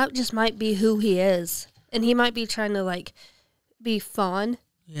 That just might be who he is. And he might be trying to, like, be fun.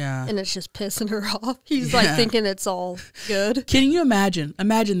 Yeah. And it's just pissing her off. He's, like, thinking it's all good. Can you imagine?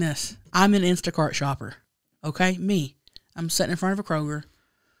 Imagine this. I'm an Instacart shopper. Okay? Me. I'm sitting in front of a Kroger.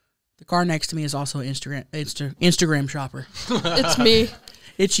 The car next to me is also an Instagram shopper. It's me.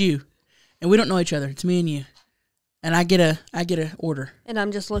 It's you. And we don't know each other. It's me and you. And I get a order. And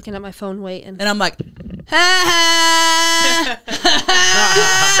I'm just looking at my phone waiting. And I'm like, ha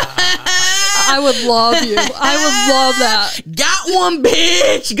I would love you. I would love that. Got one,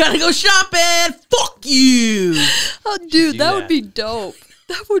 bitch. Gotta go shopping. Fuck you. Oh, dude, that would be dope.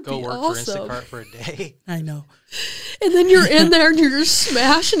 That would Go be work awesome. for Instacart for a day. I know. And then you're in there and you're just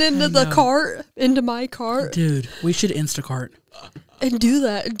smashing into the cart, into my cart. Dude, we should Instacart. And do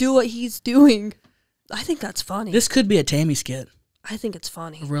that. Do what he's doing. I think that's funny. This could be a Tammy skit. I think it's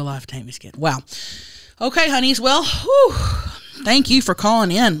funny. A real life Tammy skit. Wow. Okay, honeys. Well, whew, thank you for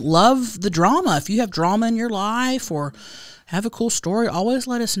calling in. Love the drama. If you have drama in your life or have a cool story, always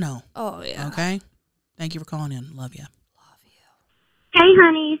let us know. Oh, yeah. Okay? Thank you for calling in. Love you. Hey,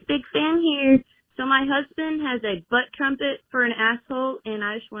 honeys, big fan here. So my husband has a butt trumpet for an asshole, and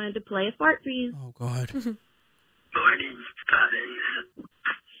I just wanted to play a fart for you. Oh, God. Morning,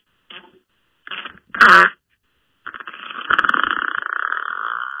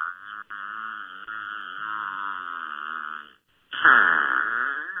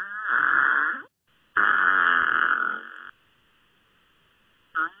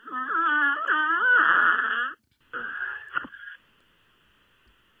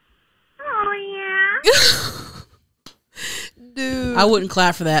 Dude. I wouldn't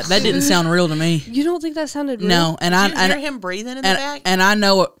clap for that. That didn't sound real to me. You don't think that sounded real? No, and Did you hear him breathing in the back? And I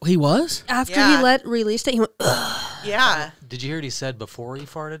know what he was. After he released it, he went, ugh. Yeah. Did you hear what he said before he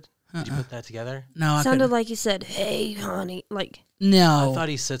farted? Did you put that together? No, I Sounded couldn't. like he said, hey, honey. Like, No. I thought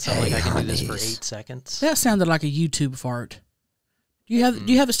he said something like, I can do this for 8 seconds. That sounded like a YouTube fart. Do you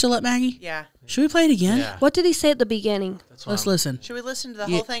have it still up, Maggie? Yeah. Should we play it again? Yeah. what did he say at the beginning? Let's listen. Should we listen to the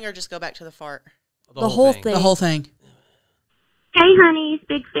Yeah. whole thing or just go back to the fart? The whole thing. The whole thing. Hey, honeys,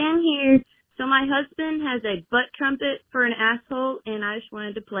 big fan here. So my husband has a butt trumpet for an asshole, and I just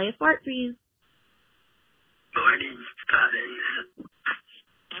wanted to play a fart for you. Morning,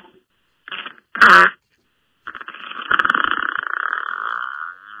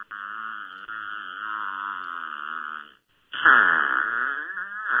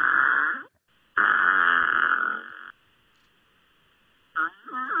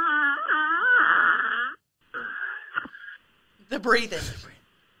 The breathing.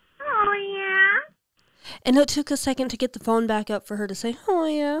 Oh, yeah. And it took a second to get the phone back up for her to say, oh,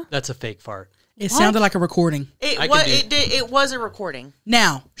 yeah. That's a fake fart. It sounded like a recording. It was a recording.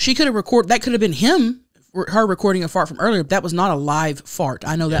 Now, she could have recorded, that could have been him, her recording a fart from earlier, but that was not a live fart.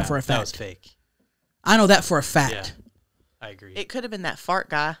 I know that for a fact. That was fake. I know that for a fact. Yeah, I agree. It could have been that fart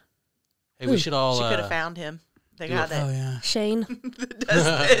guy. Hey, we should all... She could have found him. The guy that Shane.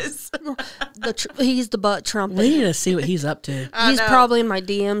 does this. He's the butt trumpet. We need to see what he's up to. He's probably in my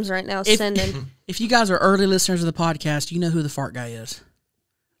DMs right now sending. If you guys are early listeners of the podcast, you know who the fart guy is.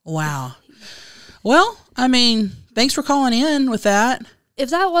 Wow. Well, I mean, thanks for calling in with that.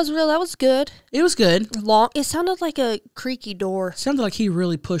 If that was real, that was good. It was good. Long. It sounded like a creaky door. Sounded like he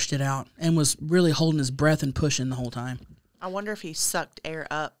really pushed it out and was really holding his breath and pushing the whole time. I wonder if he sucked air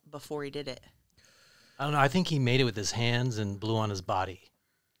up before he did it. I don't know. I think he made it with his hands and blew on his body.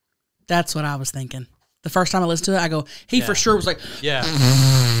 That's what I was thinking. The first time I listened to it, I go, he for sure was like, yeah.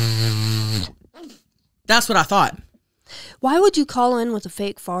 That's what I thought. Why would you call in with a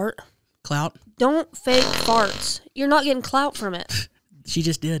fake fart? Clout. Don't fake farts. You're not getting clout from it. She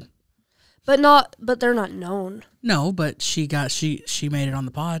just did. But they're not known. No, but she made it on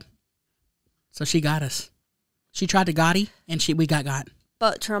the pod. So she got us. She tried to Gotti, and we got.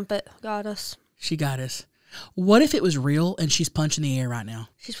 Butt trumpet got us. She got us. What if it was real and she's punching the air right now?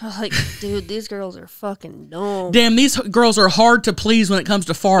 She's probably like, dude, these girls are fucking dumb. Damn, these girls are hard to please when it comes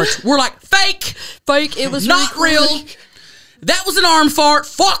to farts. We're like, fake. Fake. It was not real. That was an arm fart.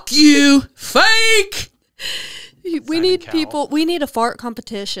 Fuck you. Fake. We need a fart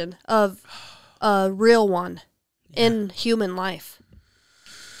competition of a real one in human life.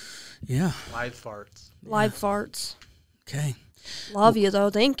 Yeah. Live farts. Live farts. Okay. Love you, though.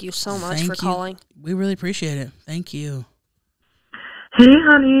 Thank you so much for calling. We really appreciate it. Thank you. Hey,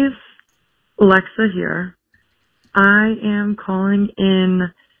 honeys. Alexa here. I am calling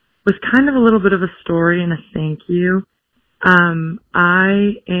in with kind of a little bit of a story and a thank you.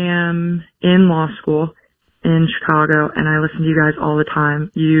 I am in law school in Chicago, and I listen to you guys all the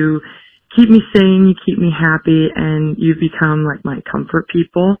time. You keep me sane, you keep me happy, and you've become like my comfort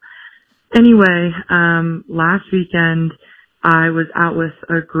people. Anyway, last weekend, I was out with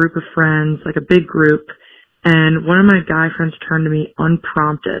a group of friends, like a big group, and one of my guy friends turned to me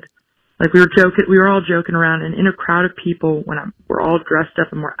unprompted, Like, we were all joking around, and in a crowd of people, when we're all dressed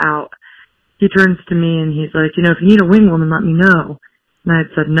up and we're out, he turns to me and he's like, if you need a wing woman, let me know. And I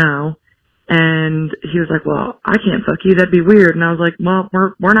had said no. And he was like, well, I can't fuck you. That'd be weird. And I was like, well,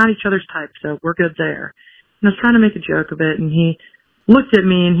 we're not each other's type, so we're good there. And I was trying to make a joke of it, and he looked at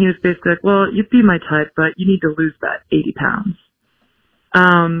me and he was basically like, well, you'd be my type, but you need to lose that 80 pounds.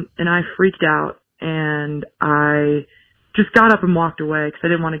 And I freaked out, and I just got up and walked away because I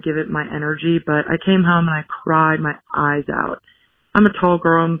didn't want to give it my energy, but I came home and I cried my eyes out. I'm a tall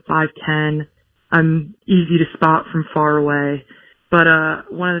girl, I'm 5'10", I'm easy to spot from far away. But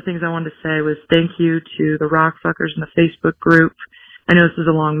one of the things I wanted to say was thank you to the rock fuckers in the Facebook group. I know this is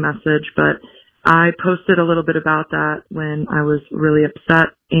a long message, but I posted a little bit about that when I was really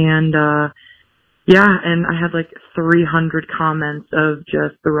upset. And and I had like 300 comments of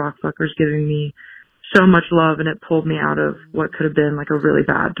just the rock fuckers giving me so much love, and it pulled me out of what could have been like a really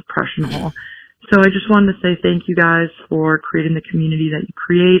bad depression hole. So I just wanted to say thank you guys for creating the community that you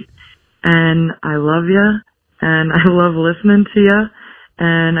create. And I love you. And I love listening to you,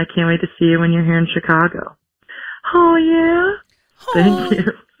 and I can't wait to see you when you're here in Chicago. Oh, yeah? Thank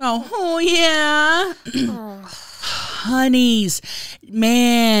you. Oh yeah. Honeys.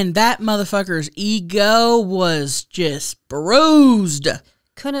 Man, that motherfucker's ego was just bruised.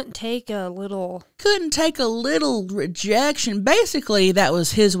 Couldn't take a little rejection. Basically, that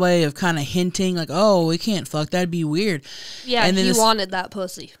was his way of kind of hinting, like, oh, we can't fuck, that'd be weird. Yeah, and then he wanted that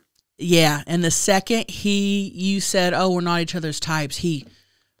pussy. Yeah, and the second you said, oh, we're not each other's types, he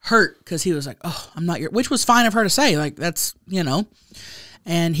hurt because he was like, oh, I'm not your, which was fine of her to say, like, that's,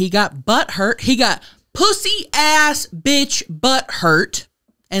 and he got butt hurt. He got pussy ass bitch butt hurt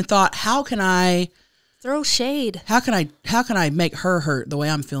and thought, how can I throw shade? How can I make her hurt the way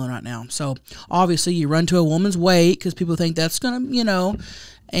I'm feeling right now? So obviously you run to a woman's weight because people think that's gonna,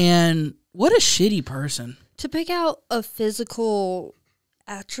 and what a shitty person. To pick out a physical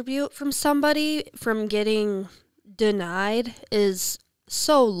attribute from somebody from getting denied is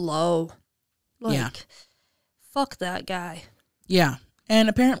so low. Like, fuck that guy. Yeah. And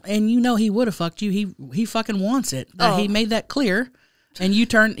apparently, he would have fucked you. He fucking wants it. He made that clear. And you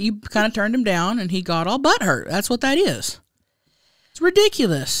kind of turned him down, and he got all butthurt. That's what that is. It's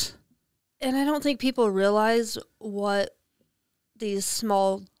ridiculous. And I don't think people realize what these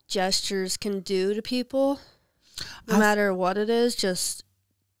small gestures can do to people. No matter what it is, just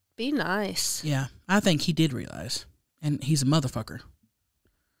be nice. Yeah, I think he did realize, and he's a motherfucker.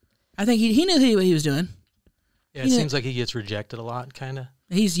 I think he knew what he was doing. Yeah, it seems like he gets rejected a lot, kind of.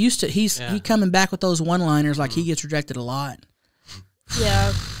 He's used to he coming back with those one-liners like he gets rejected a lot.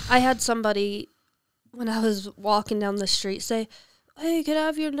 Yeah, I had somebody when I was walking down the street say, "Hey, can I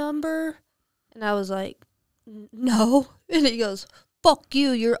have your number?" And I was like, "No," and he goes, "Fuck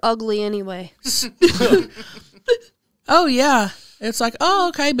you, you're ugly anyway." Oh yeah. It's like, oh,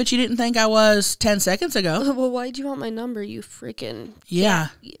 okay, but you didn't think I was 10 seconds ago. Well, why'd you want my number, you freaking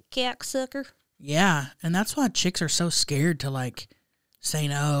cack sucker? Yeah, and that's why chicks are so scared to, like, say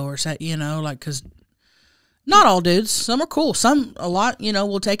no or say, because not all dudes. Some are cool. Some, a lot,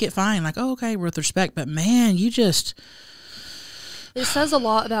 will take it fine. Like, oh, okay, with respect. But, man, you just... It says a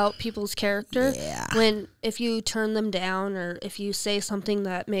lot about people's character. Yeah. If you turn them down or if you say something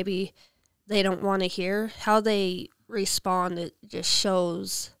that maybe they don't want to hear, how they respond, it just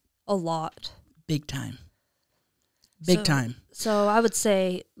shows a lot. Big time. Big time. So I would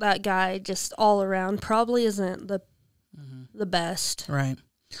say that guy just all around probably isn't the best. Right.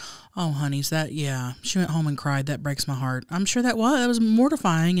 Oh, honeys, she went home and cried. That breaks my heart. I'm sure that was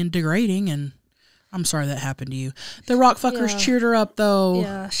mortifying and degrading, and I'm sorry that happened to you. The rock fuckers cheered her up, though.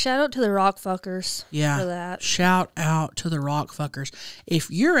 Yeah, shout out to the rock fuckers for that. Shout out to the rock fuckers.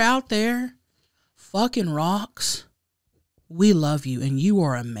 If you're out there fucking rocks, we love you, and you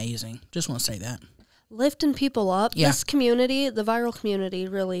are amazing. Just want to say that. Lifting people up. Yeah. This community, the viral community,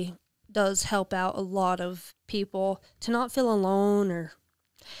 really does help out a lot of people to not feel alone or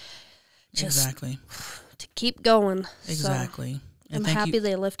just to keep going. Exactly. So I'm happy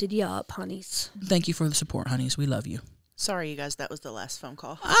they lifted you up, honeys. Thank you for the support, honeys. We love you. Sorry, you guys. That was the last phone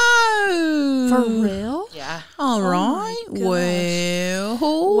call. Oh. For real? Yeah. All right. Well,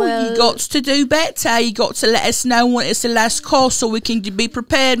 you got to do better. You got to let us know when it's the last call so we can be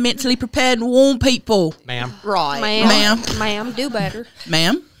prepared, mentally prepared, and warn people. Ma'am. Right. Ma'am, do better.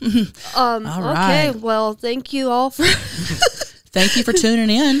 Ma'am. All right. Okay, well, thank you all for... Thank you for tuning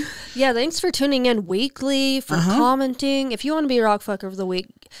in. Yeah, thanks for tuning in weekly, for commenting. If you want to be Rock Fucker of the Week,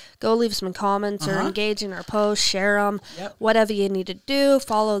 go leave some comments or engage in our posts, share them, whatever you need to do.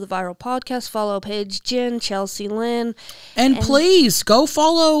 Follow the Viral Podcast, follow Paige Ginn, Chelcie Lynn. And please, go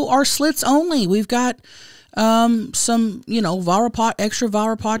follow our Slits Only. We've got some, extra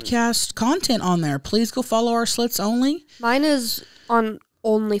Viral Podcast content on there. Please go follow our Slits Only. Mine is on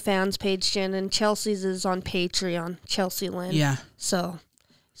OnlyFans, Paige Ginn, and Chelsea's is on Patreon, Chelcie Lynn. Yeah. So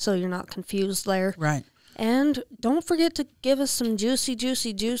you're not confused there. Right. And don't forget to give us some juicy,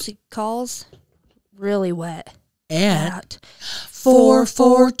 juicy, juicy calls. Really wet. At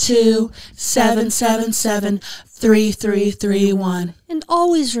 442-777-3331. And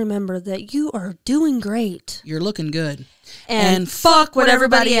always remember that you are doing great. You're looking good. And fuck what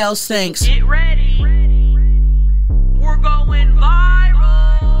everybody else thinks. Get ready. We're going viral.